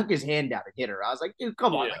dude stuck his hand out and hit her. I was like, dude,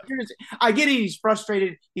 come on. Yeah. Like, I get it. He's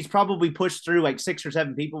frustrated. He's probably pushed through like 6 or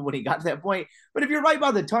 7 people when he got to that point. But if you're right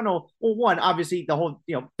by the tunnel, well, one, obviously the whole,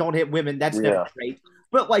 don't hit women. That's never great.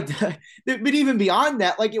 But like, but even beyond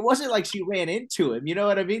that, like it wasn't like she ran into him. You know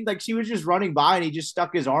what I mean? Like she was just running by and he just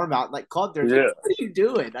stuck his arm out and like clubbed her. Yeah. Like, what are you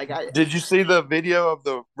doing? Like, did you see the video of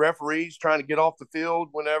the referees trying to get off the field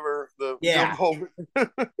whenever the field goal?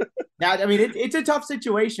 Now, I mean, it's a tough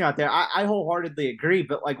situation out there. I wholeheartedly agree.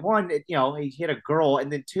 But like one, he hit a girl,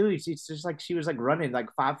 and then two, it's just like she was like running like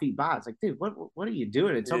 5 feet by. It's like, dude, what are you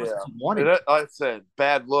doing? It's almost like you wanted. Like I said,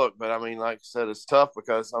 bad look, but I mean, like I said, it's tough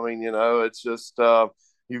because I mean, it's just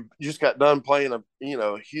you just got done playing a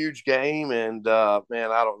huge game, and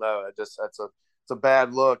man, I don't know. It's a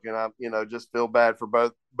bad look, and I just feel bad for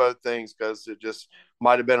both things because it just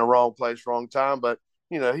might have been a wrong place, wrong time. But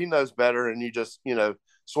he knows better, and you just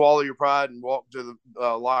swallow your pride and walk to the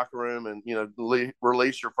locker room and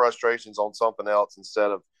release your frustrations on something else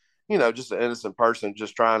instead of just an innocent person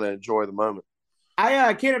just trying to enjoy the moment.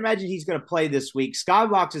 I can't imagine he's going to play this week.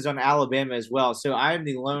 Skybox is on Alabama as well, so I am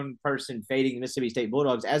the lone person fading the Mississippi State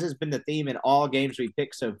Bulldogs, as has been the theme in all games we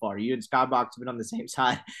picked so far. You and Skybox have been on the same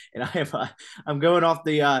side, and I'm going off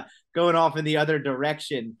in the other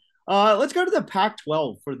direction. Let's go to the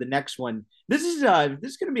Pac-12 for the next one. This is going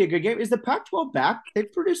to be a good game. Is the Pac-12 back?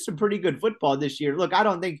 They've produced some pretty good football this year. Look, I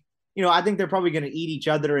don't think I think they're probably going to eat each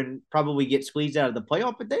other and probably get squeezed out of the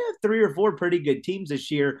playoff, but they have 3 or 4 pretty good teams this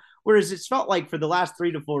year. Whereas it's felt like for the last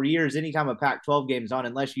 3 to 4 years, anytime a Pac-12 game is on,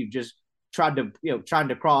 unless you've just trying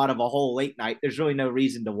to crawl out of a hole late night, there's really no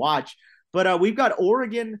reason to watch. But we've got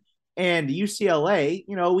Oregon and UCLA,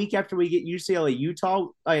 a week after we get UCLA, Utah,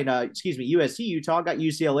 USC, Utah, got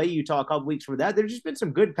UCLA, Utah a couple weeks for that. There's just been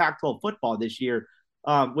some good Pac-12 football this year.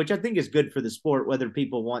 which I think is good for the sport, whether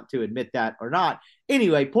people want to admit that or not.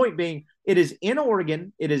 Anyway, point being, it is in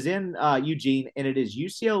Oregon, it is in Eugene, and it is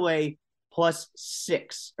UCLA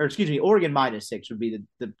 +6, or excuse me, Oregon -6 would be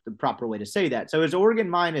the proper way to say that. So it's Oregon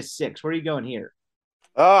 -6. Where are you going here?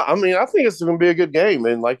 I mean, I think it's going to be a good game,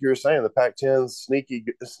 and like you were saying, the Pac-10's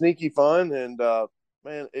sneaky fun, and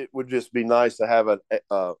man, it would just be nice to have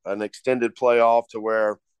an extended playoff to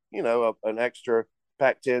where an extra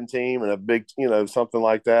Pac-10 team and a big something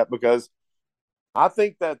like that, because I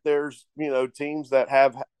think that there's teams that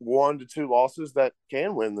have 1 to 2 losses that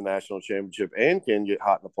can win the national championship and can get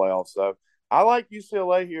hot in the playoffs. So I like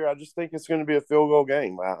UCLA here. I just think it's going to be a field goal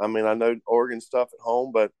game. I mean, I know Oregon's tough at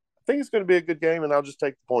home, but I think it's going to be a good game, and I'll just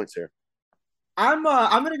take the points here. I'm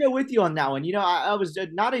going to go with you on that one. I was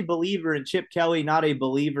not a believer in Chip Kelly, not a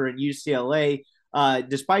believer in UCLA.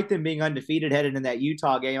 Despite them being undefeated headed in that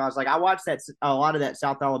Utah game, I was like, I watched a lot of that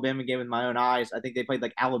South Alabama game with my own eyes. I think they played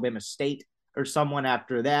like Alabama State or someone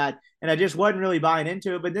after that, and I just wasn't really buying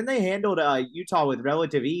into it. But then they handled Utah with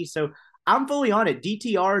relative ease, so I'm fully on it.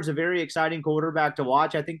 DTR is a very exciting quarterback to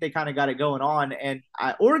watch. I think they kind of got it going on, and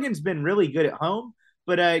Oregon's been really good at home.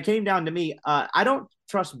 But it came down to me. I don't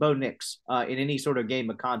trust Bo Nix in any sort of game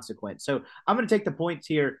of consequence. So I'm going to take the points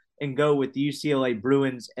here and go with the UCLA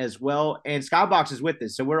Bruins as well. And Skybox is with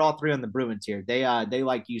us, so we're all three on the Bruins here. They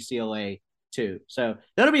like UCLA too. So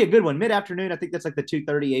that'll be a good one. Mid-afternoon, I think that's like the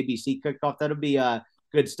 2:30 ABC kickoff. That'll be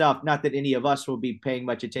good stuff. Not that any of us will be paying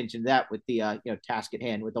much attention to that with the task at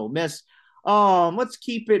hand with Ole Miss. Let's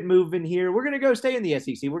keep it moving here. We're going to go stay in the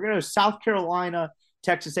SEC. We're going to go South Carolina,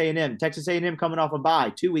 Texas A&M. Texas A&M coming off a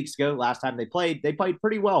bye 2 weeks ago. Last time they played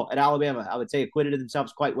pretty well at Alabama. I would say acquitted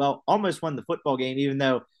themselves quite well. Almost won the football game, even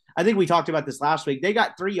though I think we talked about this last week. They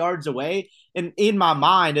got 3 yards away. And in my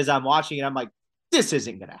mind, as I'm watching it, I'm like, this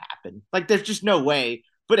isn't going to happen. Like, there's just no way.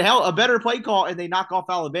 But hell, a better play call, and they knock off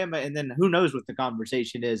Alabama, and then who knows what the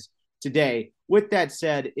conversation is today. With that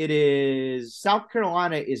said, it is South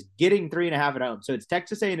Carolina is getting 3.5 at home. So it's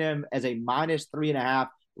Texas A&M as a -3.5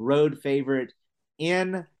 road favorite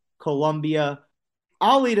in Columbia.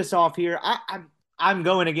 I'll lead us off here. I'm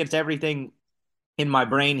going against everything in my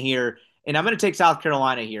brain here, and I'm going to take South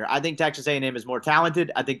Carolina here. I think Texas A&M is more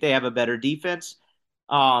talented. I think they have a better defense.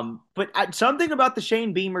 But something about the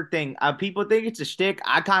Shane Beamer thing, people think it's a shtick.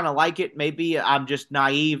 I kind of like it. Maybe I'm just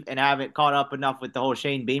naive and haven't caught up enough with the whole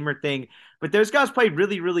Shane Beamer thing. But those guys played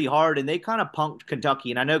really, really hard, and they kind of punked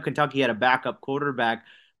Kentucky. And I know Kentucky had a backup quarterback,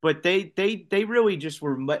 but they really just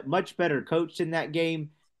were much better coached in that game.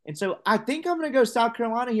 And so I think I'm going to go South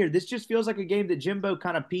Carolina here. This just feels like a game that Jimbo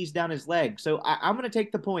kind of pees down his leg. So I'm going to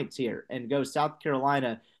take the points here and go South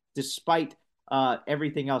Carolina, despite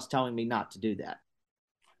everything else telling me not to do that.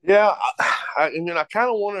 Yeah, I kind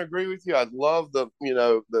of want to agree with you. I love the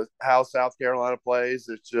how South Carolina plays.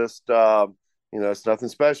 It's just it's nothing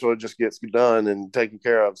special. It just gets done and taken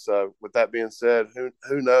care of. So with that being said,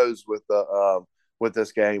 who knows with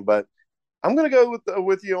this game? But I'm going to go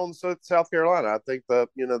with you on South Carolina. I think the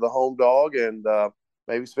home dog, and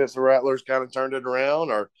maybe Spencer Rattler's kind of turned it around,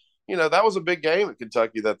 or that was a big game at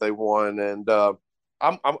Kentucky that they won, and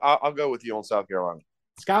I'll go with you on South Carolina.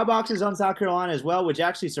 Skybox is on South Carolina as well, which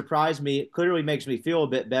actually surprised me. It clearly makes me feel a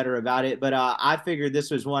bit better about it. But I figured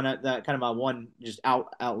this was one of the kind of my one just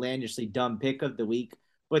outlandishly dumb pick of the week.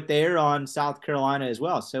 But they're on South Carolina as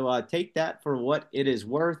well. So take that for what it is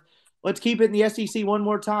worth. Let's keep it in the SEC one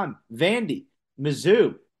more time. Vandy,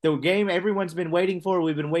 Mizzou, the game everyone's been waiting for.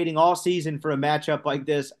 We've been waiting all season for a matchup like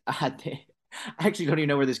this. I actually don't even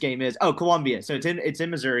know where this game is. Oh, Columbia. So it's in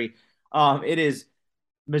Missouri. It is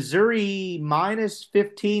Missouri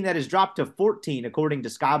 -15. That has dropped to 14 according to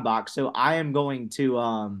Skybox. So I am going to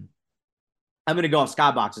I'm going to go off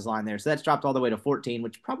Skybox's line there. So that's dropped all the way to 14,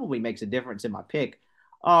 which probably makes a difference in my pick.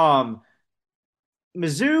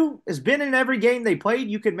 Mizzou has been in every game they played.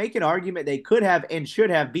 You could make an argument they could have and should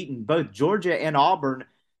have beaten both Georgia and Auburn.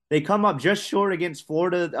 They come up just short against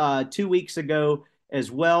Florida 2 weeks ago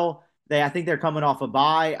as well. I think they're coming off a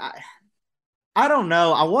bye. I don't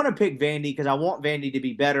know. I want to pick Vandy because I want Vandy to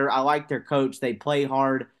be better. I like their coach. They play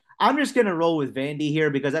hard. I'm just going to roll with Vandy here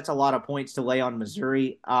because that's a lot of points to lay on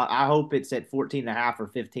Missouri. I hope it's at 14.5 or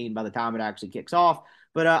 15 by the time it actually kicks off.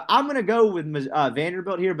 But I'm going to go with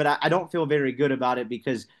Vanderbilt here, but I don't feel very good about it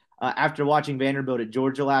because after watching Vanderbilt at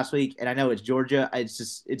Georgia last week, and I know it's Georgia,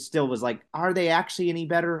 it still was like, are they actually any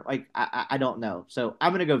better? Like, I don't know. So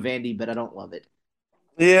I'm going to go Vandy, but I don't love it.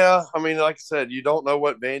 Yeah, I mean, like I said, you don't know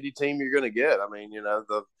what Vandy team you're going to get. I mean,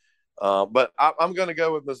 but I'm going to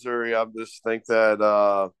go with Missouri. I just think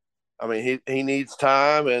that, he needs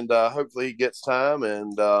time, and hopefully he gets time.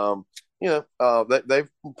 And they've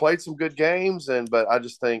played some good games, but I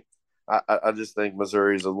just think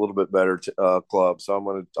Missouri is a little bit better club, so I'm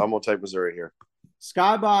gonna take Missouri here.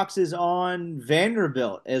 Skybox is on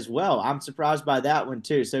Vanderbilt as well. I'm surprised by that one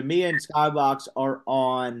too. So me and Skybox are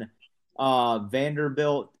on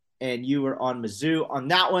Vanderbilt, and you are on Mizzou on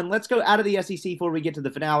that one. Let's go out of the SEC before we get to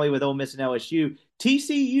the finale with Ole Miss and LSU.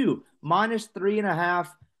 TCU -3.5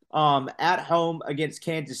 at home against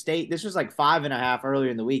Kansas State. This was like 5.5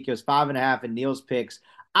 earlier in the week. It was 5.5 in Neil's picks.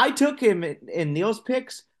 I took him in Neil's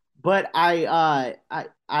picks, but I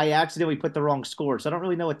accidentally put the wrong score, so I don't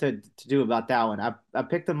really know what to do about that one. I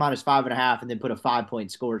picked them -5.5 and then put a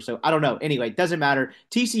 5-point score, so I don't know. Anyway, it doesn't matter.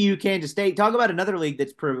 TCU, Kansas State. Talk about another league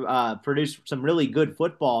that's produced some really good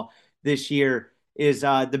football this year is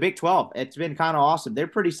the Big 12. It's been kind of awesome. They're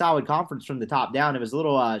pretty solid conference from the top down. It was a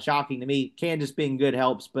little shocking to me. Kansas being good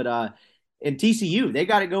helps, but in TCU, they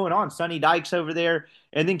got it going on. Sonny Dykes over there.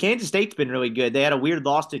 And then Kansas State's been really good. They had a weird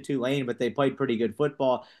loss to Tulane, but they played pretty good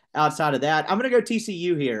football. Outside of that, I'm going to go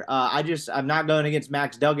TCU here. I'm not going against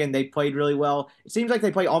Max Duggan. They played really well. It seems like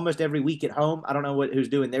they play almost every week at home. I don't know who's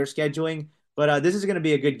doing their scheduling, but this is going to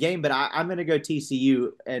be a good game. But I'm going to go TCU,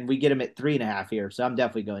 and we get them at 3.5 here. So I'm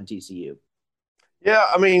definitely going TCU. Yeah,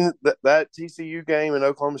 I mean that TCU game in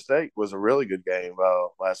Oklahoma State was a really good game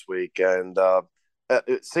last week, and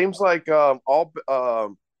it seems like all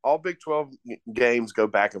Big 12 games go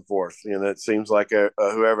back and forth. It seems like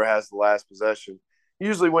whoever has the last possession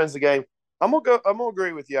usually wins the game. I'm gonna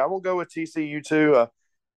agree with you. I'm gonna go with TCU too.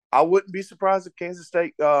 I wouldn't be surprised if Kansas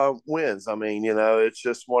State wins. I mean, it's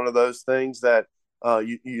just one of those things that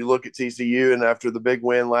you look at TCU, and after the big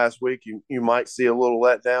win last week, you might see a little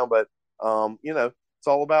letdown, but it's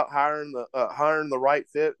all about hiring the right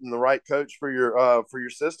fit and the right coach for your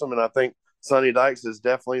system, and I think Sonny Dykes is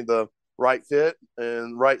definitely the right fit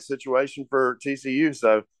and right situation for TCU.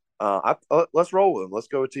 So let's roll with him. Let's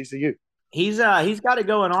go with TCU. He's got it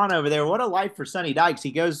going on over there. What a life for Sonny Dykes.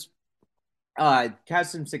 He goes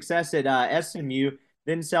has some success at SMU,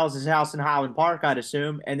 then sells his house in Highland Park, I'd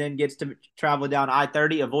assume, and then gets to travel down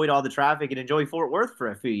I-30, avoid all the traffic, and enjoy Fort Worth for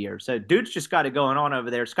a few years. So dude's just got it going on over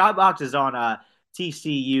there. Skybox is on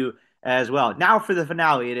TCU as well. Now for the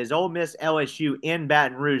finale. It is Ole Miss LSU in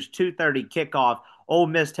Baton Rouge, 2:30 kickoff. Ole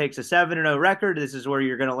Miss takes a 7-0 record. This is where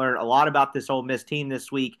you're going to learn a lot about this Ole Miss team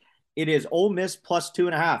this week. It is Ole Miss plus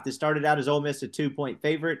 2.5. This started out as Ole Miss a 2-point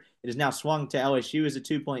favorite. It has now swung to LSU as a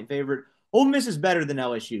 2-point favorite. Ole Miss is better than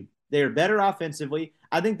LSU. They are better offensively.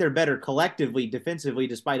 I think they're better collectively defensively,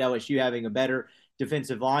 despite LSU having a better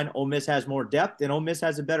defensive line. Ole Miss has more depth, and Ole Miss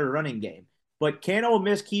has a better running game. But can Ole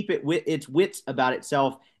Miss keep its wits about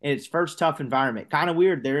itself in its first tough environment? Kind of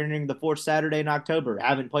weird. They're entering the fourth Saturday in October.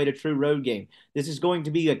 Haven't played a true road game. This is going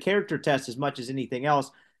to be a character test as much as anything else.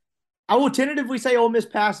 I will tentatively say Ole Miss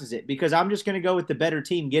passes it because I'm just going to go with the better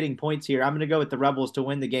team getting points here. I'm going to go with the Rebels to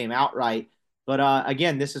win the game outright. But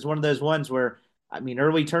again, this is one of those ones where, I mean,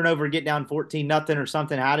 early turnover, get down 14-0 or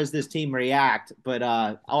something. How does this team react?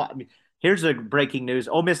 But here's the breaking news.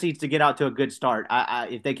 Ole Miss needs to get out to a good start.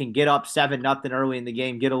 If they can get up 7-0 early in the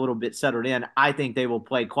game, get a little bit settled in, I think they will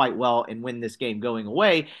play quite well and win this game going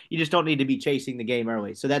away. You just don't need to be chasing the game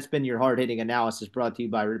early. So that's been your hard-hitting analysis brought to you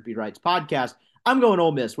by Rippy Writes Podcast. I'm going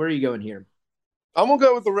Ole Miss. Where are you going here? I'm going to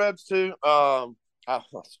go with the Rebs too. I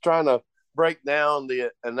was trying to break down the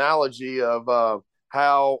analogy of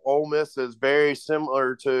how Ole Miss is very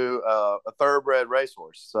similar to a thoroughbred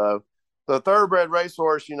racehorse. So the thoroughbred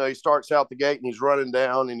racehorse, he starts out the gate and he's running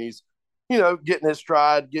down and he's, getting his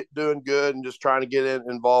stride, doing good and just trying to get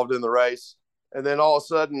involved in the race. And then all of a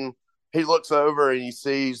sudden he looks over and he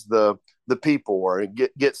sees the people or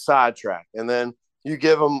gets sidetracked. And then you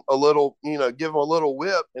give him a little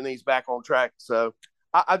whip and he's back on track. So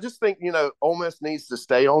I just think, Ole Miss needs to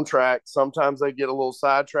stay on track. Sometimes they get a little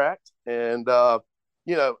sidetracked and,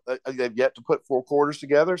 they've yet to put 4 quarters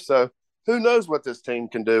together. So who knows what this team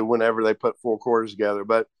can do whenever they put 4 quarters together.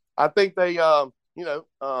 But I think they,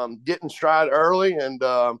 get in stride early and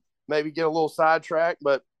maybe get a little sidetracked,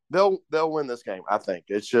 but they'll win this game. I think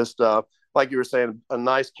it's just like you were saying, a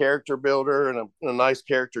nice character builder and a nice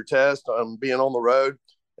character test on being on the road.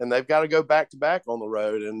 And they've got to go back to back on the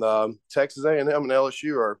road. And Texas A&M and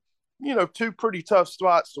LSU are, 2 pretty tough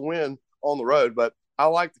spots to win on the road. But I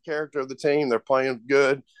like the character of the team. They're playing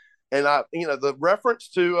good. And the reference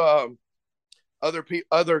to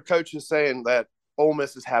other coaches saying that Ole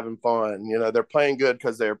Miss is having fun. They're playing good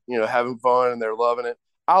because they're having fun and they're loving it.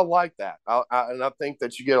 I like that. And I think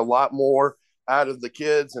that you get a lot more out of the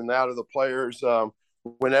kids and out of the players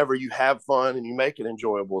whenever you have fun and you make it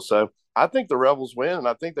enjoyable. So I think the Rebels win, and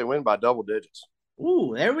I think they win by double digits.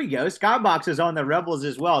 Ooh, there we go. Skybox is on the Rebels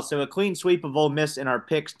as well. So a clean sweep of Ole Miss in our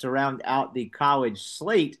picks to round out the college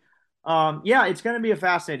slate. Yeah, it's going to be a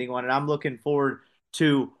fascinating one, and I'm looking forward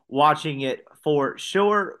to watching it for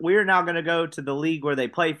sure. We're now going to go to the league where they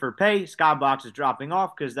play for pay. Skybox is dropping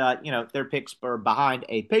off because their picks are behind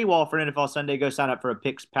a paywall for NFL Sunday. Go sign up for a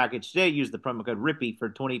picks package today. Use the promo code RIPPY for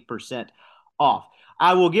 20% off.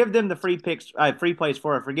 I will give them the free picks, free plays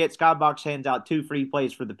for I forget. Skybox hands out 2 free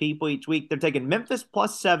plays for the people each week. They're taking Memphis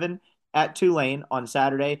 +7 at Tulane on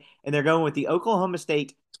Saturday, and they're going with the Oklahoma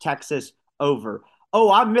State Texas over. Oh,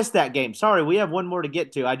 I missed that game. Sorry, we have one more to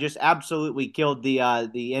get to. I just absolutely killed the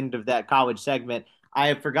end of that college segment.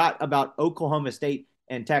 I forgot about Oklahoma State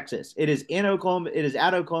and Texas. It is in Oklahoma. It is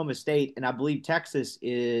at Oklahoma State, and I believe Texas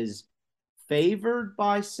is favored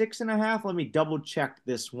by 6.5. Let me double check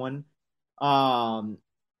this one. I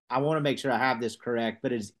want to make sure I have this correct,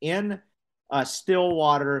 but it's in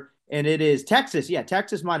Stillwater, and it is Texas. Yeah,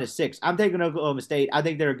 Texas -6. I'm taking Oklahoma State. I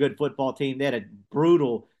think they're a good football team. They had a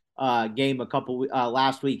brutal game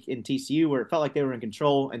last week in TCU where it felt like they were in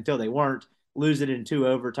control until they weren't. Lose it in 2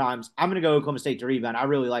 overtimes. I'm going to go Oklahoma State to rebound. I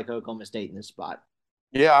really like Oklahoma State in this spot.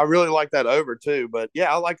 Yeah, I really like that over too. But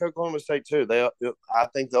yeah, I like Oklahoma State too. I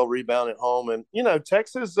think they'll rebound at home. And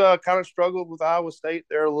Texas kind of struggled with Iowa State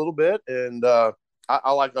there a little bit, and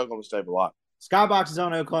I like Oklahoma State a lot. Skybox is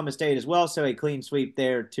on Oklahoma State as well, so a clean sweep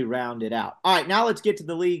there to round it out. All right, now let's get to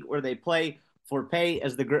the league where they play for pay,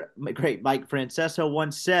 as the great Mike Francesa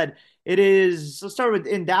once said. Let's start with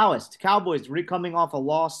in Dallas. Cowboys coming off a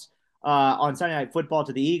loss on Sunday Night Football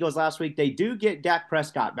to the Eagles last week. They do get Dak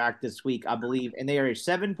Prescott back this week, I believe, and they are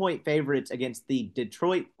 7-point favorites against the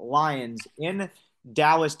Detroit Lions in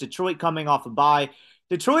Dallas. Detroit coming off a bye.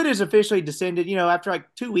 Detroit has officially descended, after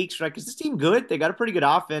like 2 weeks, right? Because this team good. They got a pretty good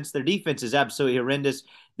offense. Their defense is absolutely horrendous.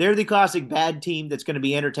 They're the classic bad team that's going to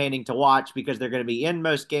be entertaining to watch because they're going to be in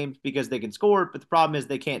most games because they can score. But the problem is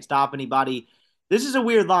they can't stop anybody. This is a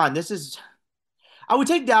weird line. I would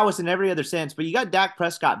take Dallas in every other sense, but you got Dak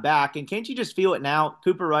Prescott back, and can't you just feel it now?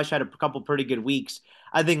 Cooper Rush had a couple pretty good weeks.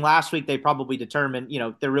 I think last week they probably determined,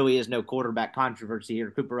 there really is no quarterback controversy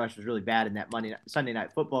here. Cooper Rush was really bad in that Sunday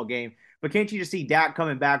Night Football game. But can't you just see Dak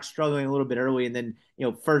coming back, struggling a little bit early, and then,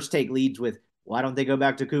 first take leads with, why don't they go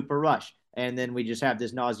back to Cooper Rush? And then we just have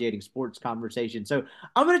this nauseating sports conversation. So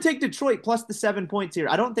I'm going to take Detroit plus the 7 points here.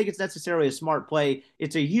 I don't think it's necessarily a smart play.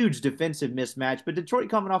 It's a huge defensive mismatch, but Detroit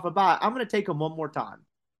coming off a bye, I'm going to take them one more time.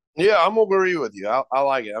 Yeah, I'm going to agree with you. I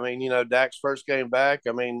like it. I mean, Dak's first game back.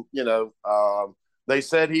 I mean, they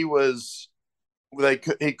said he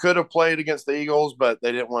could have played against the Eagles, but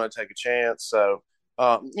they didn't want to take a chance. So,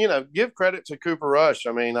 give credit to Cooper Rush.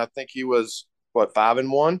 I mean, I think he was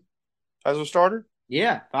 5-1 as a starter.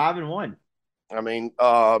 Yeah, 5-1. I mean,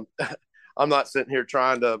 I'm not sitting here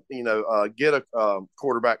trying to, get a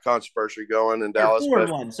quarterback controversy going in Dallas.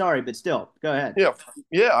 4-1, sorry, but still, go ahead.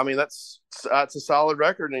 Yeah. I mean, that's a solid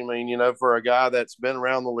record. I mean, for a guy that's been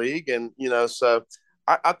around the league, and so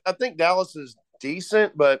I think Dallas is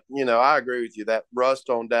decent, but I agree with you that rust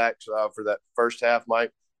on Dak for that first half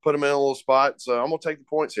might put him in a little spot. So I'm gonna take the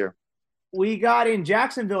points here. We got in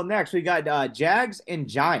Jacksonville next. We got Jags and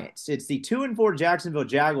Giants. It's the 2-4 Jacksonville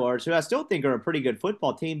Jaguars, who I still think are a pretty good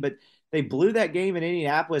football team, but they blew that game in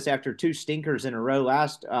Indianapolis after 2 stinkers in a row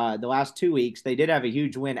the last 2 weeks. They did have a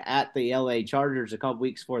huge win at the LA Chargers a couple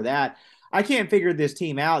weeks before that. I can't figure this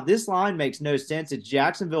team out. This line makes no sense. It's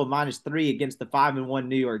Jacksonville -3 against the 5-1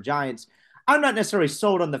 New York Giants. I'm not necessarily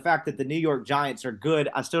sold on the fact that the New York Giants are good.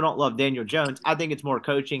 I still don't love Daniel Jones. I think it's more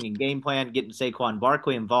coaching and game plan, getting Saquon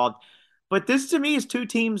Barkley involved. But this, to me, is 2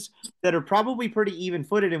 teams that are probably pretty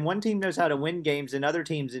even-footed, and one team knows how to win games, and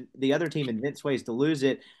the other team invents ways to lose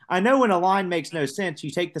it. I know when a line makes no sense, you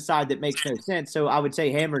take the side that makes no sense. So I would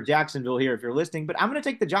say hammer Jacksonville here if you're listening. But I'm going to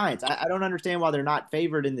take the Giants. I don't understand why they're not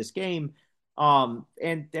favored in this game.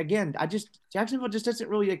 And again, Jacksonville just doesn't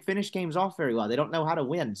really finish games off very well. They don't know how to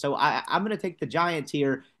win. So I'm going to take the Giants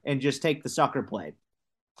here and just take the sucker play.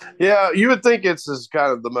 Yeah, you would think it's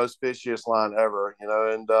kind of the most fishiest line ever,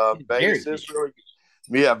 and Vegas is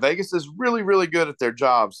Vegas is really, really good at their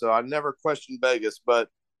job. So I never question Vegas, but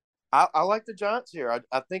I like the Giants here.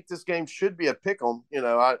 I think this game should be a pick 'em.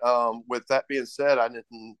 With that being said, I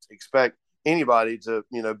didn't expect anybody to,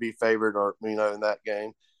 be favored or, in that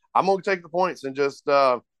game. I'm going to take the points and just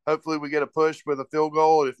hopefully we get a push with a field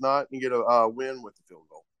goal. If not, you get a win with the field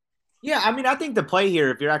goal. Yeah, I mean, I think the play here,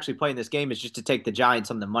 if you're actually playing this game, is just to take the Giants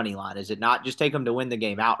on the money line. Is it not? Just take them to win the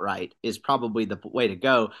game outright is probably the way to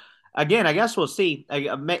go. again, I guess we'll see.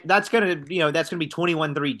 That's gonna, that's gonna be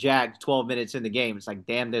 21-3 Jags 12 minutes in the game. It's like,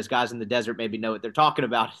 damn, those guys in the desert maybe know what they're talking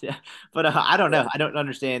about. But I don't know. I don't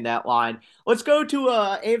understand that line. Let's go to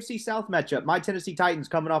AFC South matchup. My Tennessee Titans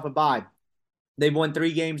coming off a bye. They've won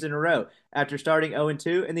 3 games in a row after starting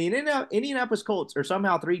 0-2, and the Indianapolis Colts are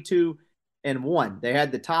somehow 3-2-1. They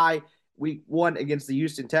had the tie week 1 against the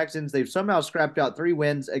Houston Texans. They've somehow scrapped out 3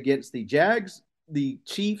 wins against the Jags, the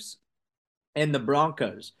Chiefs, and the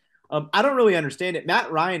Broncos. I don't really understand it.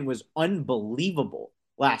 Matt Ryan was unbelievable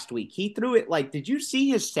last week. He threw it like, did you see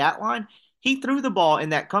his stat line? He threw the ball in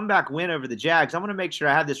that comeback win over the Jags. I'm going to make sure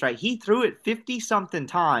I have this right. He threw it 50-something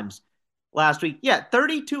times last week. Yeah,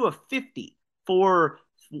 32 of 50 for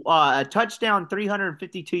a touchdown,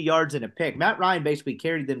 352 yards, and a pick. Matt Ryan basically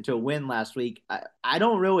carried them to a win last week. I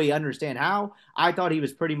don't really understand how. I thought he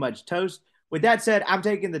was pretty much toast. With that said, I'm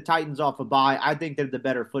taking the Titans off a bye. I think they're the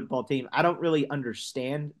better football team. I don't really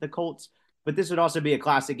understand the Colts, but this would also be a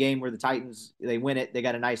classic game where the Titans, they win it. They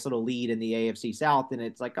got a nice little lead in the AFC South, and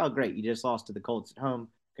it's like, oh, great, you just lost to the Colts at home.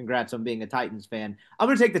 Congrats on being a Titans fan. I'm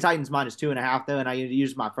going to take the Titans -2.5, though, and I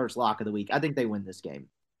use my first lock of the week. I think they win this game.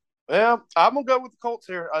 Yeah, I'm going to go with the Colts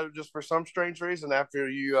here. Just for some strange reason, after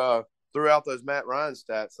you threw out those Matt Ryan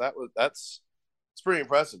stats, that's it's pretty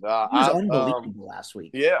impressive. He was unbelievable last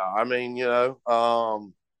week. Yeah, I mean,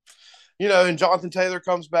 and Jonathan Taylor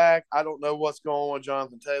comes back. I don't know what's going on with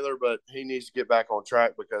Jonathan Taylor, but he needs to get back on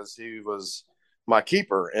track because he was my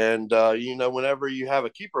keeper. And, whenever you have a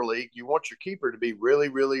keeper league, you want your keeper to be really,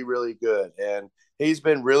 really, really good. And he's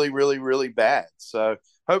been really, really, really bad. So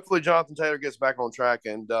hopefully Jonathan Taylor gets back on track,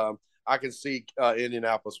 and I can see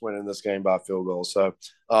Indianapolis winning this game by a field goal. So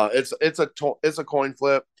it's a coin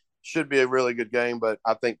flip. Should be a really good game, but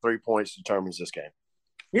I think 3 points determines this game.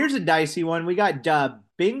 Here's a dicey one. We got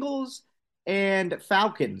Bengals and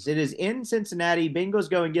Falcons. It is in Cincinnati. Bengals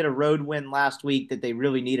go and get a road win last week that they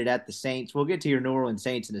really needed at the Saints. We'll get to your New Orleans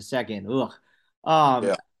Saints in a second.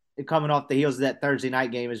 Coming off the heels of that Thursday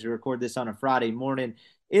night game as we record this on a Friday morning.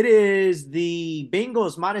 It is the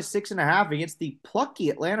Bengals -6.5 against the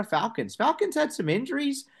plucky Atlanta Falcons. Falcons had some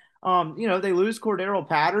injuries. They lose Cordero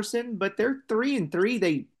Patterson, but they're 3-3.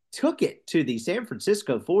 They took it to the San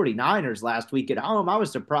Francisco 49ers last week at home. I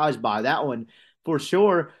was surprised by that one for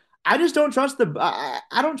sure. I just don't trust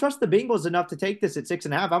I don't trust the Bengals enough to take this at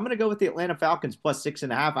 6.5. I'm going to go with the Atlanta Falcons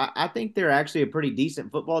 +6.5. I think they're actually a pretty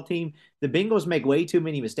decent football team. The Bengals make way too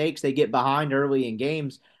many mistakes. They get behind early in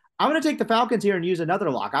games. I'm going to take the Falcons here and use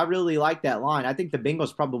another lock. I really like that line. I think the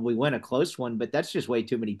Bengals probably win a close one, but that's just way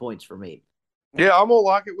too many points for me. Yeah, I'm going to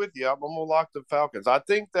lock it with you. I'm going to lock the Falcons. I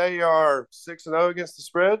think they are 6-0 against the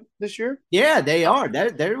spread this year. Yeah, they are.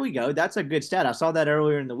 There we go. That's a good stat. I saw that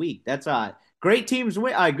earlier in the week. That's great teams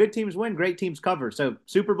win. Good teams win. Great teams cover. So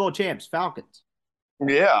Super Bowl champs, Falcons.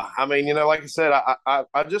 Yeah, I mean, like I said,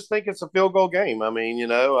 I just think it's a field goal game. I mean,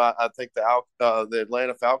 I think the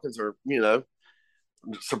Atlanta Falcons are,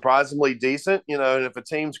 surprisingly decent. And if a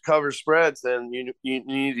team covers spreads, then you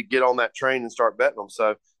need to get on that train and start betting them.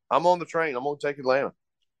 So I'm on the train. I'm going to take Atlanta.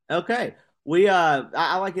 Okay.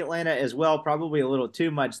 I like Atlanta as well. Probably a little too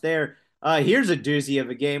much there. Here's a doozy of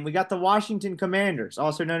a game. We got the Washington Commanders,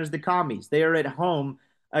 also known as the Commies. They are at home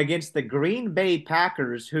against the Green Bay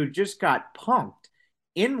Packers, who just got punked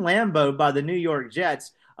in Lambeau by the New York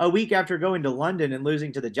Jets a week after going to London and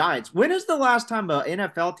losing to the Giants. When is the last time an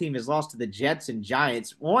NFL team has lost to the Jets and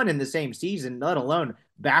Giants, one in the same season, let alone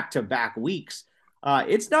back-to-back weeks?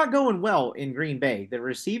 It's not going well in Green Bay. The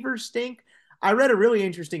receivers stink. I read a really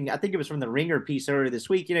interesting, I think it was from the Ringer piece earlier this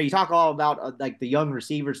week. You talk all about like the young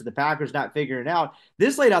receivers of the Packers not figuring out.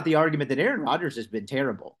 This laid out the argument that Aaron Rodgers has been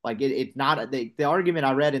terrible. Like it's not the argument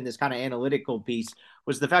I read in this kind of analytical piece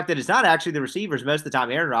was the fact that it's not actually the receivers. Most of the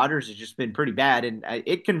time, Aaron Rodgers has just been pretty bad. And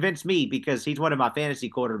it convinced me because he's one of my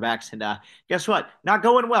fantasy quarterbacks. And guess what? Not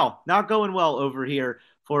going well over here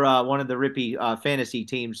for one of the Rippy fantasy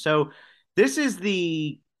teams. So this is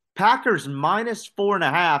the Packers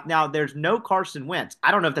 -4.5. Now, there's no Carson Wentz.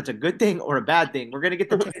 I don't know if that's a good thing or a bad thing. We're going to get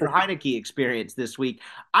the Taylor Heineke experience this week.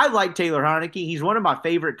 I like Taylor Heineke. He's one of my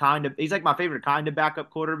favorite he's like my favorite kind of backup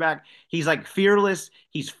quarterback. He's like fearless.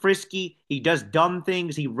 He's frisky. He does dumb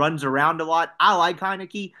things. He runs around a lot. I like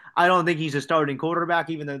Heineke. I don't think he's a starting quarterback,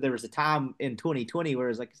 even though there was a time in 2020 where it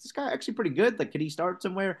was like, is this guy actually pretty good? Like, could he start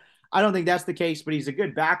somewhere? I don't think that's the case, but he's a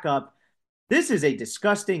good backup. This is a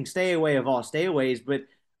disgusting stay away of all stayaways, but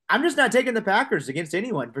I'm just not taking the Packers against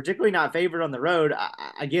anyone, particularly not favored on the road.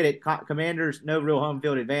 I get it. Commanders, no real home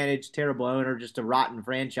field advantage, terrible owner, just a rotten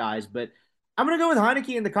franchise. But I'm going to go with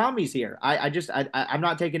Heineke and the Commies here. I'm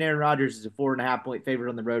not taking Aaron Rodgers as a 4.5 point favorite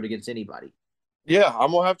on the road against anybody. Yeah,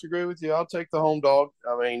 I'm gonna have to agree with you. I'll take the home dog.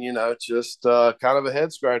 I mean, it's just kind of a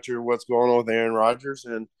head scratcher what's going on with Aaron Rodgers,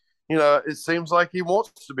 and it seems like he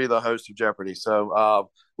wants to be the host of Jeopardy. So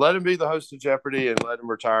let him be the host of Jeopardy and let him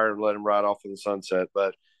retire and let him ride off in the sunset.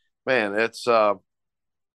 But man, it's I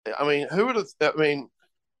mean, who would have? I mean,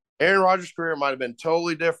 Aaron Rodgers' career might have been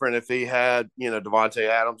totally different if he had Devontae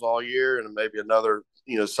Adams all year and maybe another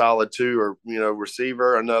solid two or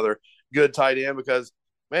receiver, another good tight end because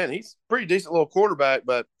man, he's a pretty decent little quarterback.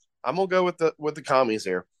 But I'm gonna go with the commies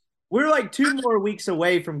here. We're like 2 more weeks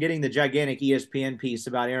away from getting the gigantic ESPN piece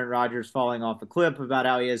about Aaron Rodgers falling off a cliff, about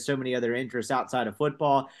how he has so many other interests outside of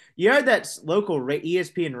football. You heard that local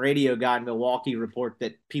ESPN radio guy in Milwaukee report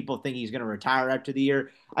that people think he's going to retire after the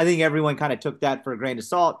year. I think everyone kind of took that for a grain of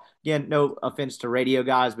salt. Again, no offense to radio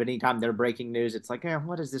guys, but anytime they're breaking news, it's like,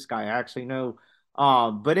 what does this guy actually know?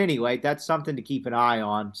 But anyway, that's something to keep an eye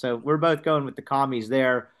on. So we're both going with the commies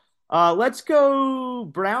there. Let's go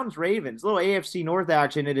Browns Ravens. A little AFC North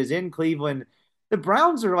action. It is in Cleveland. The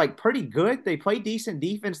Browns are like pretty good. They play decent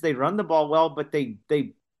defense. They run the ball well, but they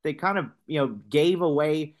kind of gave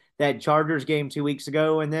away that Chargers game 2 weeks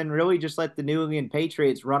ago, and then really just let the New England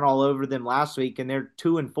Patriots run all over them last week. And they're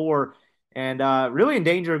 2-4, and really in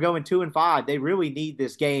danger of going 2-5. They really need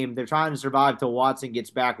this game. They're trying to survive till Watson gets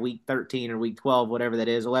back week 13 or week 12, whatever that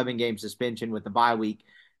is. 11-game suspension with the bye week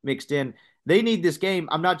mixed in. They need this game.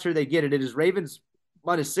 I'm not sure they get it. It is Ravens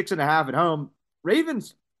minus 6.5 at home.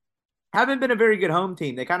 Ravens haven't been a very good home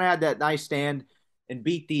team. They kind of had that nice stand and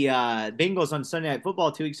beat the Bengals on Sunday Night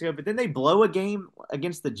Football 2 weeks ago, but then they blow a game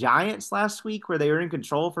against the Giants last week where they were in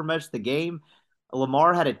control for much of the game.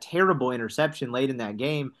 Lamar had a terrible interception late in that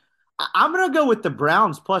game. I'm going to go with the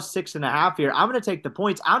Browns plus 6.5 here. I'm going to take the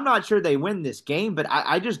points. I'm not sure they win this game, but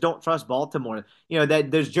I just don't trust Baltimore. That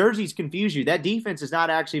those jerseys confuse you. That defense is not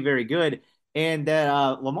actually very good, and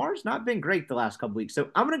Lamar's not been great the last couple weeks. So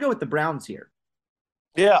I'm going to go with the Browns here.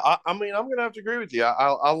 Yeah, I mean, I'm gonna have to agree with you.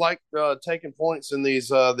 I like taking points in these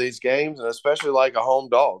games, and especially like a home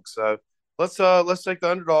dog. So let's take the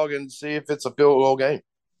underdog and see if it's a field goal game.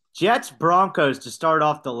 Jets Broncos to start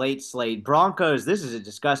off the late slate. Broncos, this is a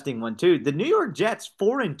disgusting one too. The New York Jets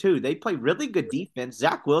 4-2. They play really good defense.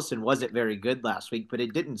 Zach Wilson wasn't very good last week, but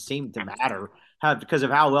it didn't seem to matter because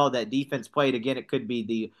of how well that defense played. Again, it could be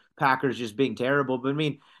the Packers just being terrible, but I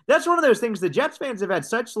mean that's one of those things the Jets fans have had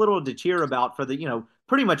such little to cheer about for the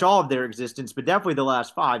pretty much all of their existence, but definitely the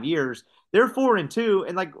last 5 years. They're 4-2,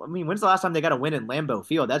 and when's the last time they got a win in Lambeau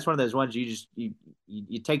Field? That's one of those ones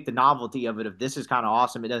you take the novelty of it. If this is kind of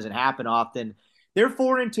awesome, it doesn't happen often. They're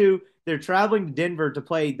 4-2. They're traveling to Denver to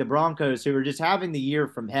play the Broncos, who are just having the year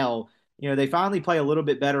from hell. They finally play a little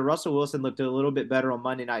bit better. Russell Wilson looked a little bit better on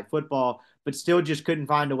Monday Night Football, but still just couldn't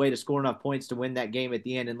find a way to score enough points to win that game at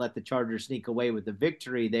the end and let the Chargers sneak away with the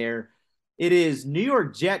victory there. It is New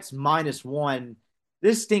York Jets -1.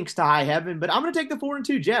 This stinks to high heaven, but I'm going to take the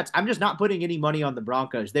 4-2 Jets. I'm just not putting any money on the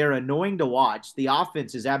Broncos. They're annoying to watch. The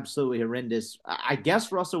offense is absolutely horrendous. I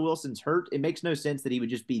guess Russell Wilson's hurt. It makes no sense that he would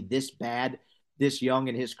just be this bad, this young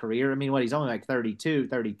in his career. I mean, he's only like 32,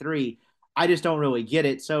 33. I just don't really get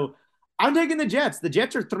it. So I'm taking the Jets. The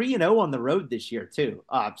Jets are 3-0 on the road this year, too.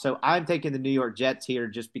 So I'm taking the New York Jets here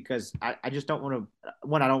just because I just don't want to –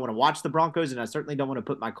 I don't want to watch the Broncos, and I certainly don't want to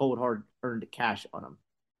put my cold, hard-earned cash on them.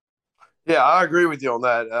 Yeah, I agree with you on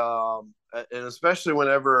that. And especially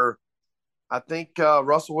whenever I think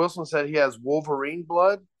Russell Wilson said he has Wolverine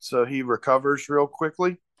blood, so he recovers real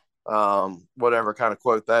quickly. Whatever kind of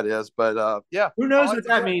quote that is. But yeah. Who knows what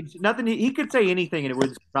that means? Nothing. He could say anything and it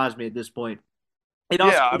wouldn't surprise me at this point. It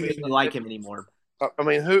also doesn't make me like him anymore. I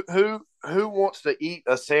mean, who wants to eat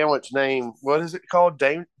a sandwich named, what is it called?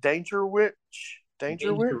 Danger Witch?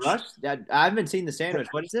 Danger Witch? Rush? I haven't seen the sandwich.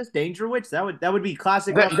 What is this? Danger Witch? That would be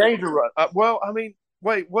classic. Danger Rush. Well, I mean,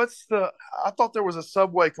 wait, I thought there was a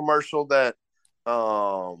Subway commercial that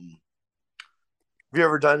have you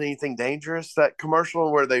ever done anything dangerous? That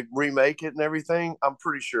commercial where they remake it and everything? I'm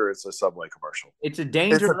pretty sure it's a Subway commercial. It's a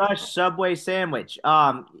Danger Rush Subway sandwich.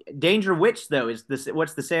 Danger Witch though is this?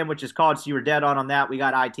 What's the sandwich is called? So you were dead on that. We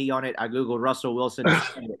got IT on it. I googled Russell Wilson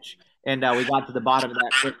sandwich, and we got to the bottom of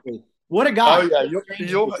that quickly. What a guy! Oh yeah,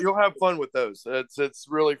 you'll have fun with those. It's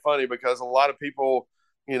really funny because a lot of people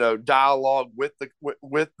dialogue with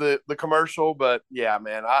the commercial, but yeah,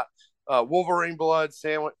 man, Wolverine blood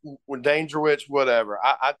sandwich, Danger Witch, whatever.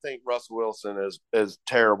 I think Russell Wilson is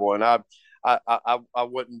terrible, and I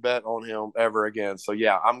wouldn't bet on him ever again. So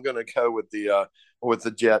yeah, I'm gonna go with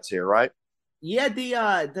the Jets here, right? Yeah,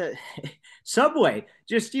 the Subway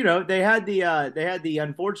just they had the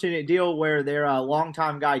unfortunate deal where their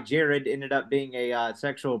longtime guy Jared ended up being a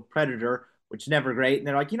sexual predator which is never great. And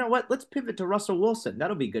they're like, you know what? Let's pivot to Russell Wilson.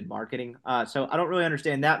 That'll be good marketing. So I don't really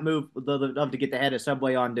understand that move. Would love to get the head of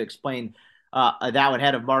Subway on to explain that one,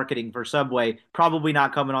 head of marketing for Subway. Probably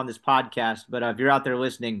not coming on this podcast, but if you're out there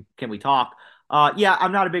listening, can we talk? Yeah,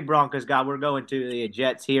 I'm not a big Broncos guy. We're going to the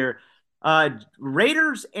Jets here.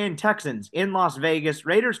 Raiders and Texans in Las Vegas.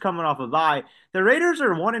 Raiders coming off a bye. The Raiders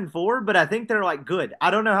are 1-4, but I think they're like good.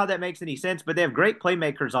 I don't know how that makes any sense, but they have great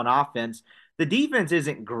playmakers on offense. The defense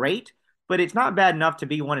isn't great, but it's not bad enough to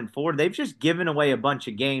be 1-4. They've just given away a bunch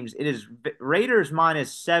of games. It is Raiders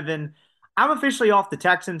 -7. I'm officially off the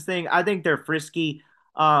Texans thing. I think they're frisky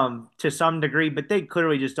to some degree, but they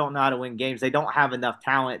clearly just don't know how to win games. They don't have enough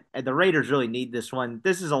talent. And the Raiders really need this one.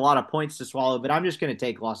 This is a lot of points to swallow, but I'm just going to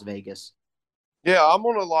take Las Vegas. Yeah, I'm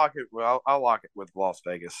going to lock it. Well, I'll lock it with Las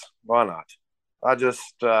Vegas. Why not? I just,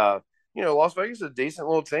 Las Vegas is a decent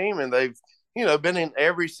little team, and they've, been in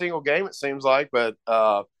every single game, it seems like. But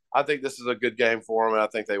I think this is a good game for them, and I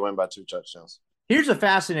think they win by 2 touchdowns. Here's a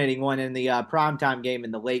fascinating one in the primetime game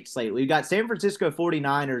in the late slate. We've got San Francisco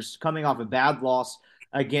 49ers coming off a bad loss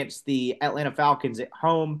against the Atlanta Falcons at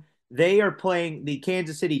home. They are playing the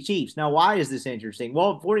Kansas City Chiefs. Now, why is this interesting?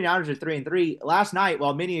 Well, 49ers are 3-3. Last night,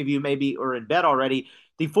 while many of you maybe are in bed already,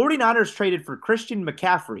 the 49ers traded for Christian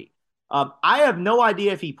McCaffrey. I have no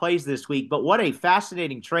idea if he plays this week, but what a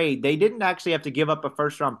fascinating trade. They didn't actually have to give up a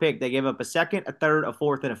first-round pick. They gave up a second, a third, a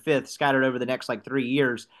fourth, and a fifth scattered over the next 3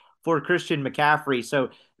 years for Christian McCaffrey. So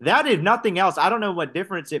that, if nothing else, I don't know what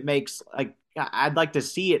difference it makes. I'd like to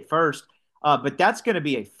see it first. But that's going to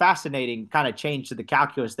be a fascinating kind of change to the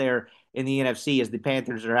calculus there in the NFC as the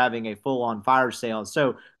Panthers are having a full-on fire sale.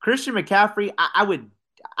 So Christian McCaffrey,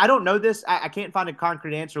 I don't know this. I can't find a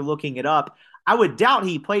concrete answer looking it up. I would doubt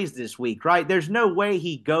he plays this week, right? There's no way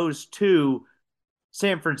he goes to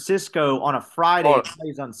San Francisco on a Friday and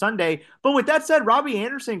plays on Sunday. But with that said, Robbie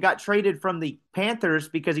Anderson got traded from the Panthers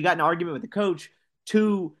because he got in an argument with the coach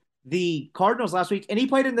to the Cardinals last week, and he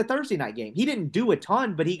played in the Thursday night game. He didn't do a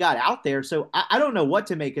ton, but he got out there. So I don't know what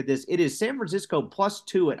to make of this. It is San Francisco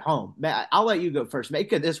 +2 at home. Matt, I'll let you go first.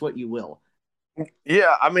 Make of this what you will.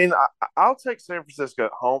 Yeah, I mean, I'll take San Francisco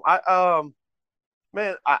at home. I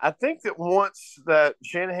think that once that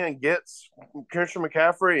Shanahan gets Christian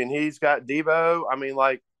McCaffrey and he's got Debo, I mean,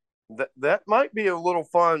 that might be a little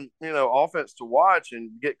fun, offense to watch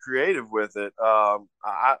and get creative with it.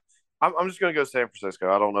 I'm just going to go San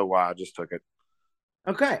Francisco. I don't know why. I just took it.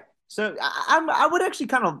 Okay. So I would actually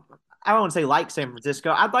kind of, I don't want to say like San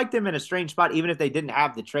Francisco. I'd like them in a strange spot, even if they didn't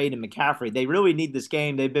have the trade in McCaffrey. They really need this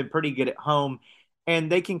game. They've been pretty good at home,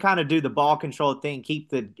 and they can kind of do the ball control thing, keep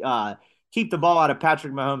the ball out of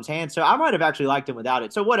Patrick Mahomes' hands. So I might have actually liked him without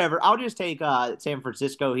it. So whatever. I'll just take San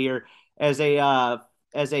Francisco here as a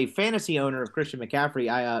fantasy owner of Christian McCaffrey.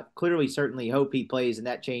 I clearly certainly hope he plays and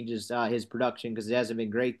that changes his production because it hasn't been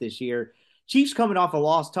great this year. Chiefs coming off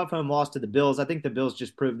a tough home loss to the Bills. I think the Bills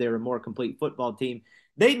just proved they're a more complete football team.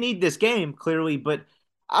 They need this game, clearly, but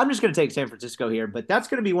I'm just going to take San Francisco here. But that's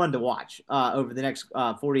going to be one to watch over the next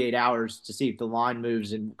 48 hours to see if the line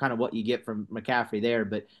moves and kind of what you get from McCaffrey there.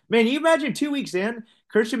 But, man, you imagine 2 weeks in,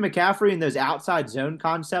 Christian McCaffrey and those outside zone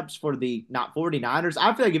concepts for the not 49ers.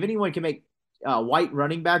 I feel like if anyone can make white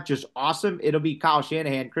running back just awesome, it'll be Kyle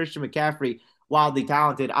Shanahan. Christian McCaffrey, wildly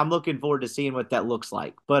talented. I'm looking forward to seeing what that looks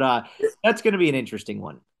like. But that's going to be an interesting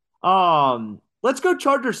one. Let's go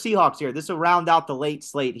Chargers Seahawks here. This will round out the late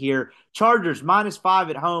slate here. Chargers -5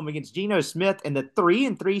 at home against Geno Smith and the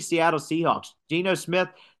 3-3 Seattle Seahawks. Geno Smith,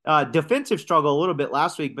 defensive struggle a little bit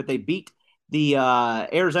last week, but they beat the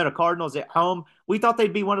Arizona Cardinals at home. We thought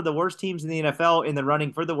they'd be one of the worst teams in the NFL in the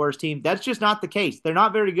running for the worst team. That's just not the case. They're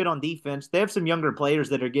not very good on defense. They have some younger players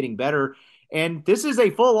that are getting better. And this is a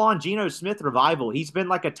full-on Geno Smith revival. He's been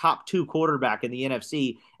like a top 2 quarterback in the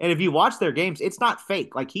NFC. And if you watch their games, it's not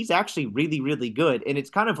fake. He's actually really, really good. And it's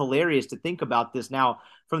kind of hilarious to think about this now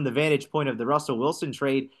from the vantage point of the Russell Wilson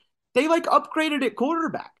trade. They upgraded at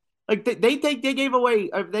quarterback. They gave away,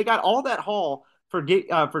 they got all that haul for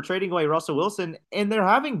trading away Russell Wilson, and they're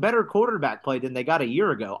having better quarterback play than they got a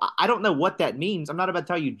year ago. I don't know what that means. I'm not about to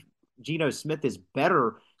tell you Geno Smith is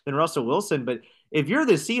better than Russell Wilson, but if you're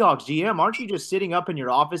the Seahawks GM, aren't you just sitting up in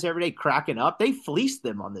your office every day cracking up? They fleeced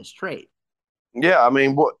them on this trade. Yeah, I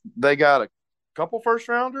mean, what they got a couple first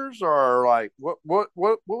rounders, or what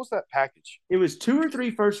was that package? It was 2 or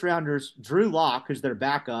 3 first rounders, Drew Lock, who's their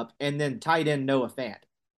backup, and then tight end Noah Fant.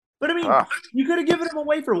 But I mean, you could have given him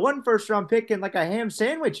away for 1 first-round pick and a ham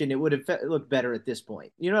sandwich, and it would have looked better at this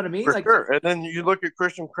point. You know what I mean? For sure. And then you look at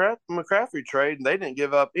Christian McCaffrey trade, and they didn't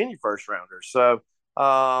give up any first rounders. So,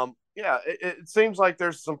 yeah, it seems like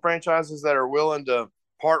there's some franchises that are willing to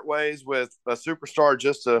part ways with a superstar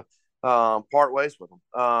just to part ways with them.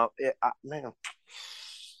 Man,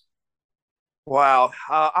 wow.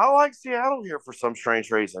 I like Seattle here for some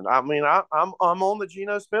strange reason. I mean, I'm on the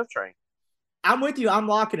Geno Smith train. I'm with you. I'm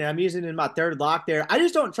locking it. I'm using it in my third lock there. I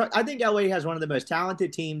just don't trust. I think LA has one of the most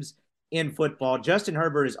talented teams in football. Justin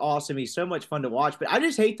Herbert is awesome. He's so much fun to watch, but I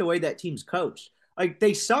just hate the way that team's coached. Like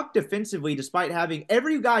they suck defensively, despite having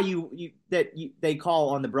every guy they call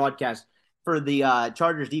on the broadcast for the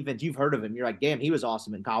Chargers defense. You've heard of him. You're like, damn, he was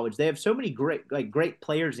awesome in college. They have so many great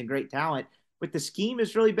players and great talent. But the scheme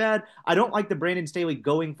is really bad. I don't like the Brandon Staley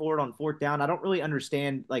going for it on fourth down. I don't really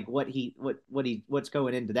understand like what's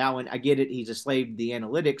going into that one. I get it. He's a slave to the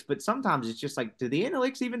analytics, but sometimes it's just like, do the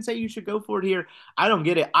analytics even say you should go for it here? I don't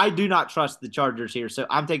get it. I do not trust the Chargers here, so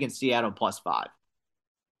I'm taking Seattle +5.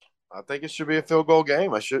 I think it should be a field goal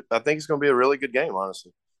game. I think it's going to be a really good game,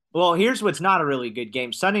 honestly. Well, here's what's not a really good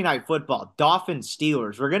game. Sunday Night Football, Dolphins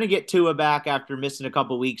Steelers. We're going to get Tua back after missing a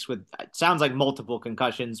couple weeks with, it sounds like multiple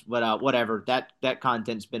concussions, but whatever. That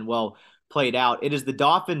content's been well played out. It is the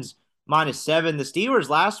Dolphins -7. The Steelers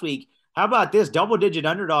last week, how about this? Double-digit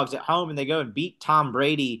underdogs at home, and they go and beat Tom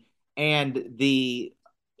Brady and the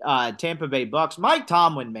Tampa Bay Bucks. Mike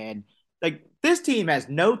Tomlin, man, like this team has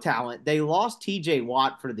no talent. They lost T.J.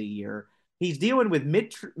 Watt for the year. He's dealing with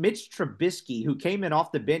Mitch Trubisky, who came in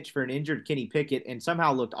off the bench for an injured Kenny Pickett and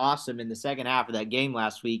somehow looked awesome in the second half of that game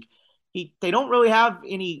last week. They don't really have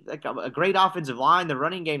any like a great offensive line. The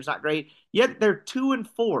running game's not great. Yet they're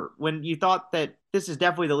 2-4 when you thought that this is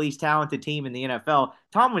definitely the least talented team in the NFL.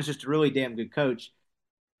 Tomlin's just a really damn good coach.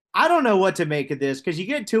 I don't know what to make of this because you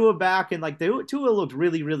get Tua back and like Tua looked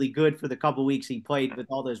really, really good for the couple weeks he played with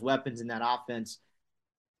all those weapons in that offense.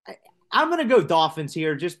 I'm going to go Dolphins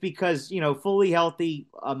here just because, fully healthy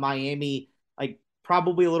Miami, like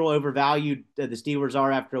probably a little overvalued the Steelers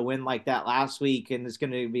are after a win like that last week. And it's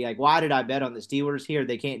going to be like, why did I bet on the Steelers here?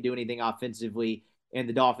 They can't do anything offensively. And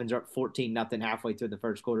the Dolphins are up 14-0 halfway through the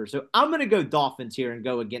first quarter. So I'm going to go Dolphins here and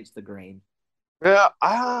go against the grain. Yeah,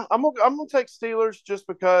 I'm gonna take Steelers just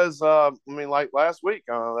because like last week,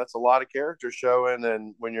 that's a lot of character showing,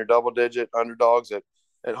 and when you're double-digit underdogs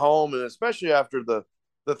at home, and especially after the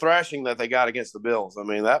thrashing that they got against the Bills. I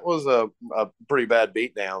mean, that was a pretty bad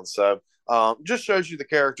beatdown. So just shows you the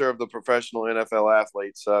character of the professional NFL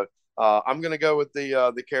athlete. So I'm going to go with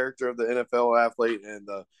the character of the NFL athlete and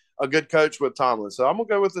a good coach with Tomlin. So I'm going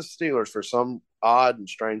to go with the Steelers for some odd and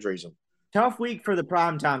strange reason. Tough week for the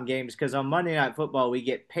primetime games because on Monday Night Football, we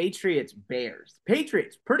get Patriots-Bears.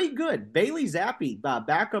 Patriots, pretty good. Bailey Zappi,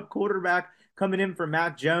 backup quarterback coming in for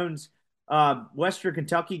Mac Jones. Western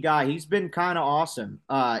Kentucky guy. He's been kind of awesome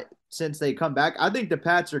since they come back. I think the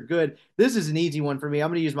Pats are good. This is an easy one for me. I'm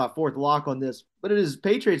going to use my fourth lock on this, but it is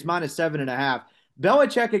Patriots -7.5.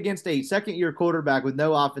 Belichick against a second-year quarterback with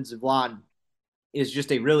no offensive line is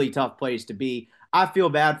just a really tough place to be. I feel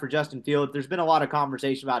bad for Justin Fields. There's been a lot of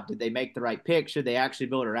conversation about did they make the right pick? Should they actually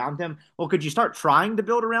build around him? Well, could you start trying to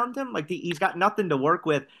build around him? Like he's got nothing to work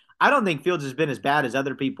with. I don't think Fields has been as bad as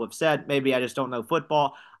other people have said. Maybe I just don't know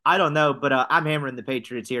football. I don't know, but I'm hammering the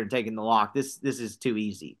Patriots here and taking the lock. This is too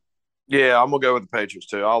easy. Yeah, I'm gonna go with the Patriots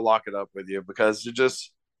too. I'll lock it up with you because it's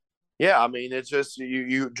just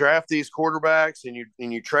you draft these quarterbacks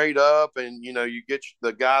and you trade up and you get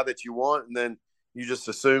the guy that you want and then you just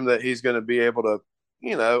assume that he's going to be able to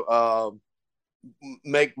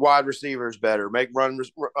make wide receivers better, make running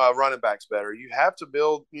backs better. You have to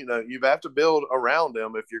build around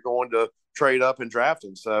him if you're going to trade up and draft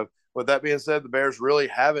him. So with that being said, the Bears really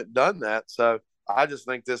haven't done that. So I just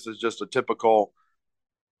think this is just a typical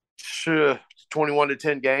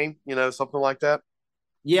 21-10 game, something like that.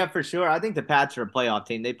 Yeah, for sure. I think the Pats are a playoff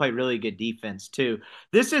team. They play really good defense, too.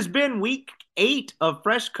 This has been week 8 of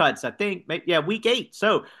Fresh Cuts, I think. Yeah, week 8.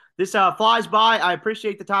 So this flies by. I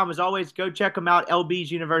appreciate the time. As always, go check them out.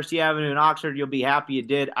 LB's University Avenue in Oxford. You'll be happy you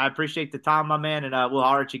did. I appreciate the time, my man, and we'll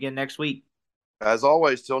holler at you again next week. As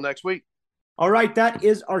always, till next week. All right, that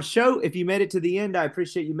is our show. If you made it to the end, I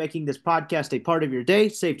appreciate you making this podcast a part of your day.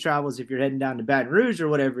 Safe travels if you're heading down to Baton Rouge or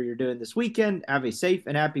whatever you're doing this weekend. Have a safe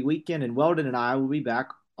and happy weekend, and Weldon and I will be back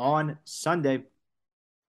on Sunday.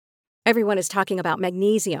 Everyone is talking about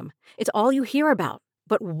magnesium. It's all you hear about.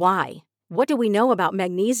 But why? What do we know about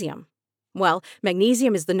magnesium? Well,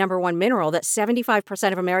 magnesium is the #1 mineral that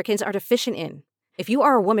 75% of Americans are deficient in. If you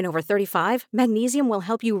are a woman over 35, magnesium will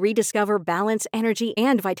help you rediscover balance, energy,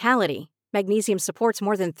 and vitality. Magnesium supports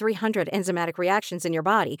more than 300 enzymatic reactions in your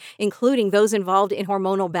body, including those involved in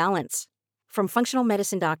hormonal balance. From functional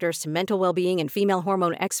medicine doctors to mental well-being and female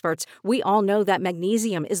hormone experts, we all know that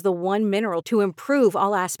magnesium is the one mineral to improve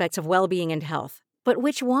all aspects of well-being and health. But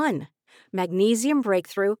which one? Magnesium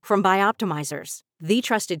Breakthrough from Bioptimizers, the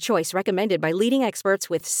trusted choice recommended by leading experts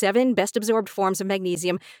with 7 best-absorbed forms of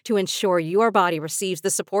magnesium to ensure your body receives the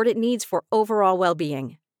support it needs for overall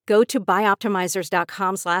well-being. Go to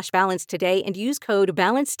bioptimizers.com/balance today and use code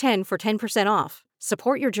BALANCE10 for 10% off.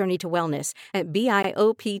 Support your journey to wellness at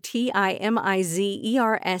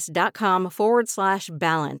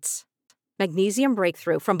bioptimizers.com/balance. Magnesium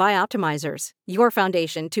Breakthrough from Bioptimizers, your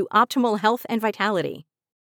foundation to optimal health and vitality.